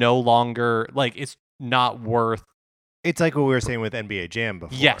is no longer, like, it's not worth. It's like what we were saying with NBA Jam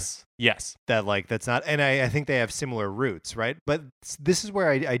before. Yes. That, like, that's not, and I think they have similar roots, right? But this is where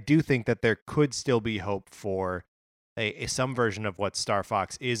I do think that there could still be hope for some version of what Star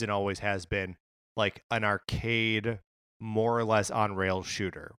Fox is and always has been, like an arcade, more or less on rails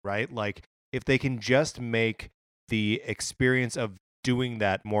shooter, right? Like, if they can just make the experience of doing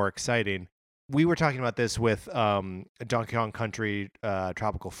that more exciting. We were talking about this with Donkey Kong Country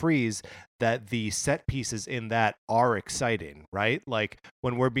Tropical Freeze, that the set pieces in that are exciting, right? Like,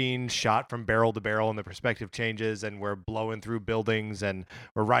 when we're being shot from barrel to barrel and the perspective changes and we're blowing through buildings and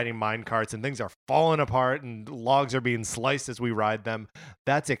we're riding mine carts and things are falling apart and logs are being sliced as we ride them,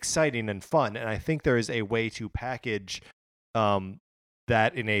 that's exciting and fun. And I think there is a way to package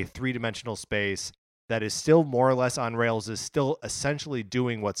that in a three-dimensional space that is still more or less on rails, is still essentially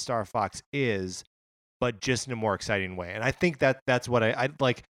doing what Star Fox is, but just in a more exciting way. And I think that's what I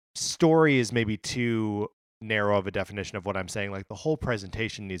like. Story is maybe too narrow of a definition of what I'm saying. Like, the whole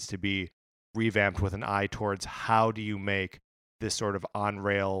presentation needs to be revamped with an eye towards how do you make this sort of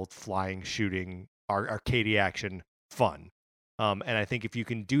on-rail flying, shooting, arcadey action fun. And I think if you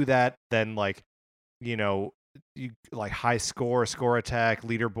can do that, then, like, you like high score attack,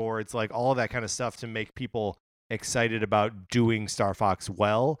 leaderboards, like all of that kind of stuff to make people excited about doing Star Fox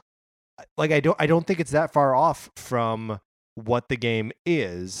well. Like, I don't think it's that far off from what the game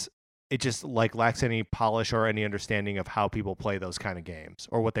is. It just, like, lacks any polish or any understanding of how people play those kind of games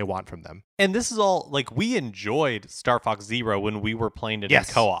or what they want from them. And this is all, like, we enjoyed Star Fox Zero when we were playing it in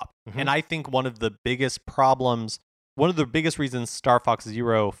co-op. And I think one of the biggest reasons Star Fox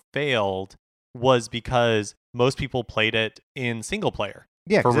Zero failed was because most people played it in single player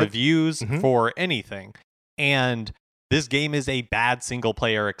for reviews, for anything. And this game is a bad single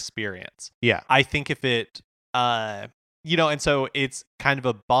player experience. Yeah. I think if it, and so it's kind of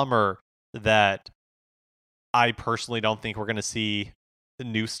a bummer that I personally don't think we're going to see the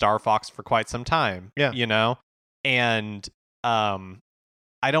new Star Fox for quite some time. Yeah. And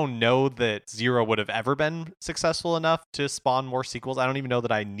I don't know that Zero would have ever been successful enough to spawn more sequels. I don't even know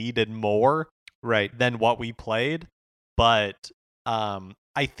that I needed more than what we played. But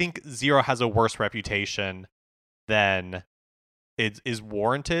I think Zero has a worse reputation than it is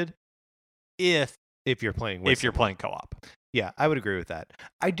warranted if you're playing co-op. Yeah, I would agree with that.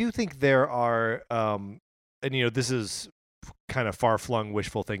 I do think there are, and this is kind of far-flung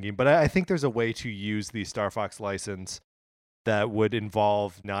wishful thinking, but I think there's a way to use the Star Fox license that would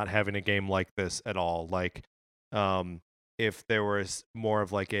involve not having a game like this at all. Like, if there was more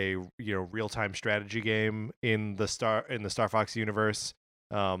of like a real-time strategy game in the Star Fox universe,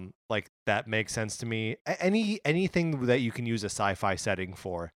 like that makes sense to me. Anything that you can use a sci-fi setting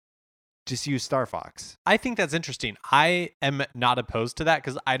for, just use Star Fox. I think that's interesting. I am not opposed to that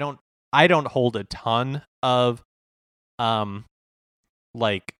because I don't hold a ton of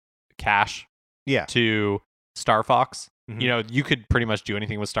like cash to Star Fox. Mm-hmm. You could pretty much do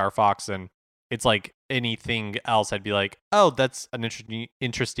anything with Star Fox, and it's like anything else, I'd be like, oh, that's an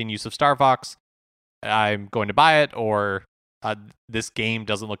interesting use of Star Fox. I'm going to buy it, or this game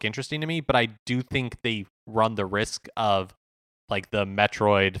doesn't look interesting to me. But I do think they run the risk of like the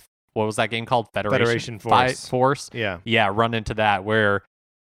Metroid. What was that game called? Federation Force. Yeah. Run into that where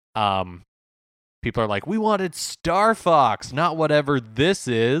people are like, we wanted Star Fox, not whatever this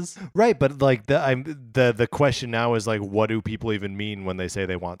is. Right, but like the question now is like, what do people even mean when they say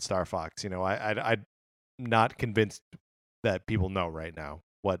they want Star Fox? I'm not convinced that people know right now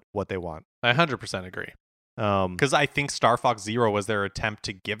what they want. I 100% agree. Because I think Star Fox Zero was their attempt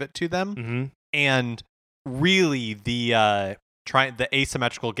to give it to them, mm-hmm. and really the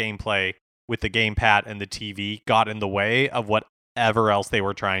asymmetrical gameplay with the gamepad and the TV got in the way of whatever else they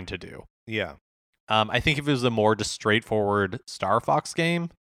were trying to do. Yeah. I think if it was a more just straightforward Star Fox game,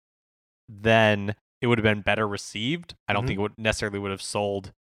 then it would have been better received. I don't think it necessarily would have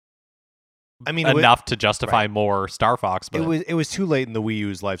sold enough to justify more Star Fox. But it was too late in the Wii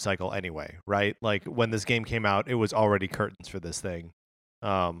U's life cycle anyway, right? Like when this game came out, it was already curtains for this thing.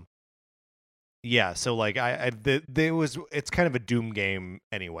 Yeah, so like it's kind of a Doom game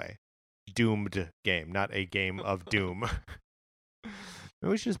anyway. Doomed game, not a game of Doom.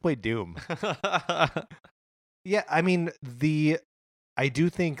 Maybe we should just play Doom. Yeah, I mean I do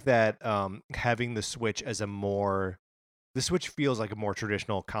think that having the Switch as the Switch feels like a more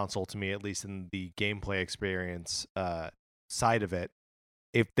traditional console to me, at least in the gameplay experience side of it.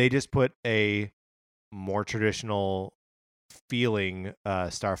 If they just put a more traditional feeling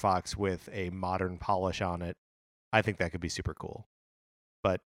Star Fox with a modern polish on it, I think that could be super cool.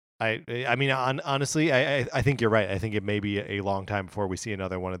 But I mean, honestly, I think you're right. I think it may be a long time before we see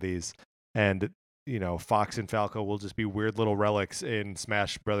another one of these, and Fox and Falco will just be weird little relics in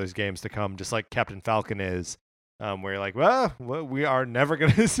Smash Brothers games to come, just like Captain Falcon is. Where you're like, well, we are never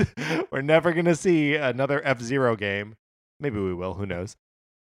gonna see another F-Zero game. Maybe we will. Who knows?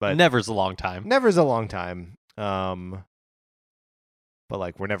 But never's a long time. But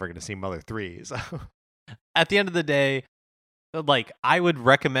like, we're never gonna see Mother 3. So. At the end of the day, like, I would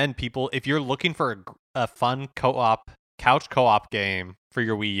recommend people, if you're looking for a fun couch co-op game for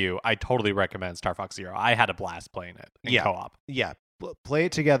your Wii U, I totally recommend Star Fox Zero. I had a blast playing it in co-op. Yeah. Play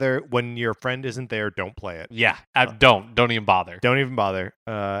it together. When your friend isn't there, don't play it. Yeah. Don't even bother. Don't even bother.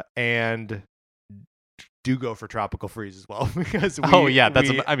 And do go for Tropical Freeze as well. Because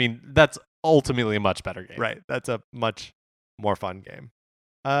that's ultimately a much better game. Right. That's a much more fun game.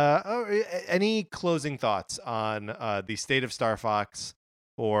 Any closing thoughts on the state of Star Fox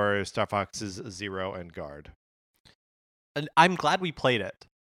or Star Fox's Zero and Guard? I'm glad we played it.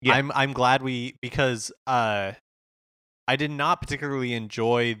 Yeah. I'm glad because I did not particularly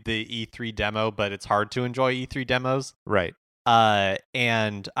enjoy the E3 demo, but it's hard to enjoy E3 demos. Right.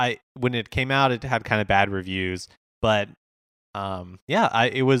 And when it came out, it had kind of bad reviews, but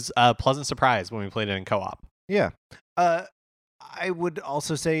it was a pleasant surprise when we played it in co-op. Yeah. I would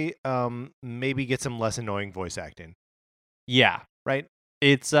also say maybe get some less annoying voice acting. Yeah. Right?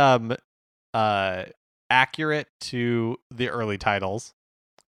 It's accurate to the early titles.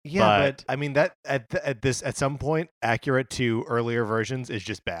 Yeah, but I mean that at some point, accurate to earlier versions is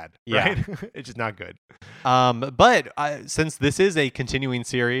just bad. Right? Yeah. It's just not good. But since this is a continuing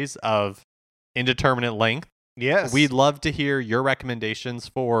series of indeterminate length, yes, we'd love to hear your recommendations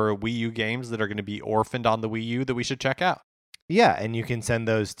for Wii U games that are going to be orphaned on the Wii U that we should check out. Yeah, and you can send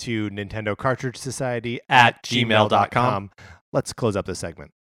those to Nintendo Cartridge Society at gmail.com. Let's close up this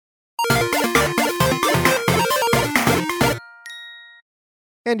segment.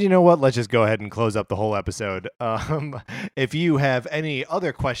 And you know what? Let's just go ahead and close up the whole episode. If you have any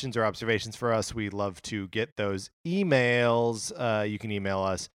other questions or observations for us, we love to get those emails. You can email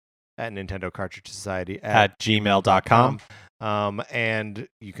us at Nintendo Cartridge Society at gmail.com. And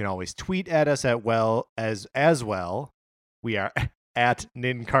you can always tweet at us as well. We are at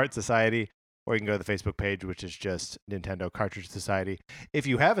NinCart Society, or you can go to the Facebook page, which is just Nintendo Cartridge Society. If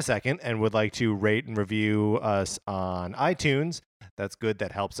you have a second and would like to rate and review us on iTunes, that's good.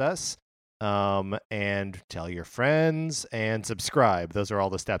 That helps us. And tell your friends and subscribe. Those are all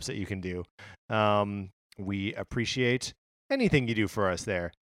the steps that you can do. We appreciate anything you do for us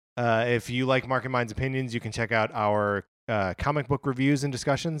there. If you like Mark and Mine's opinions, you can check out our comic book reviews and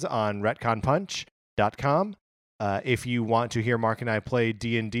discussions on retconpunch.com. If you want to hear Mark and I play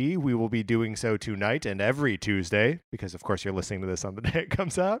D&D, we will be doing so tonight and every Tuesday, because of course you're listening to this on the day it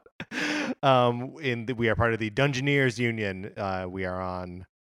comes out. We are part of the Dungeoneers Union. We are on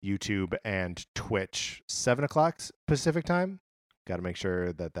YouTube and Twitch, 7 o'clock Pacific time. Got to make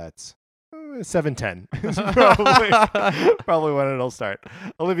sure that's 7:10. probably when it'll start.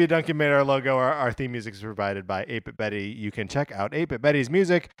 Olivia Duncan made our logo. Our theme music is provided by 8-Bit Betty. You can check out 8-Bit Betty's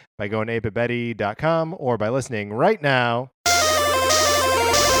music by going to 8bitbetty.com or by listening right now.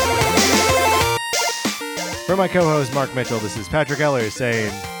 For my co-host Mark Mitchell, this is Patrick Eller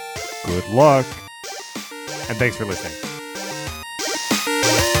saying good luck and thanks for listening.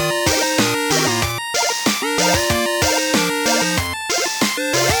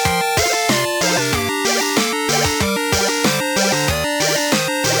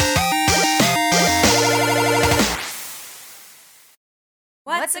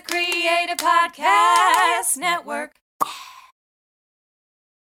 What's a Creative Podcast Network?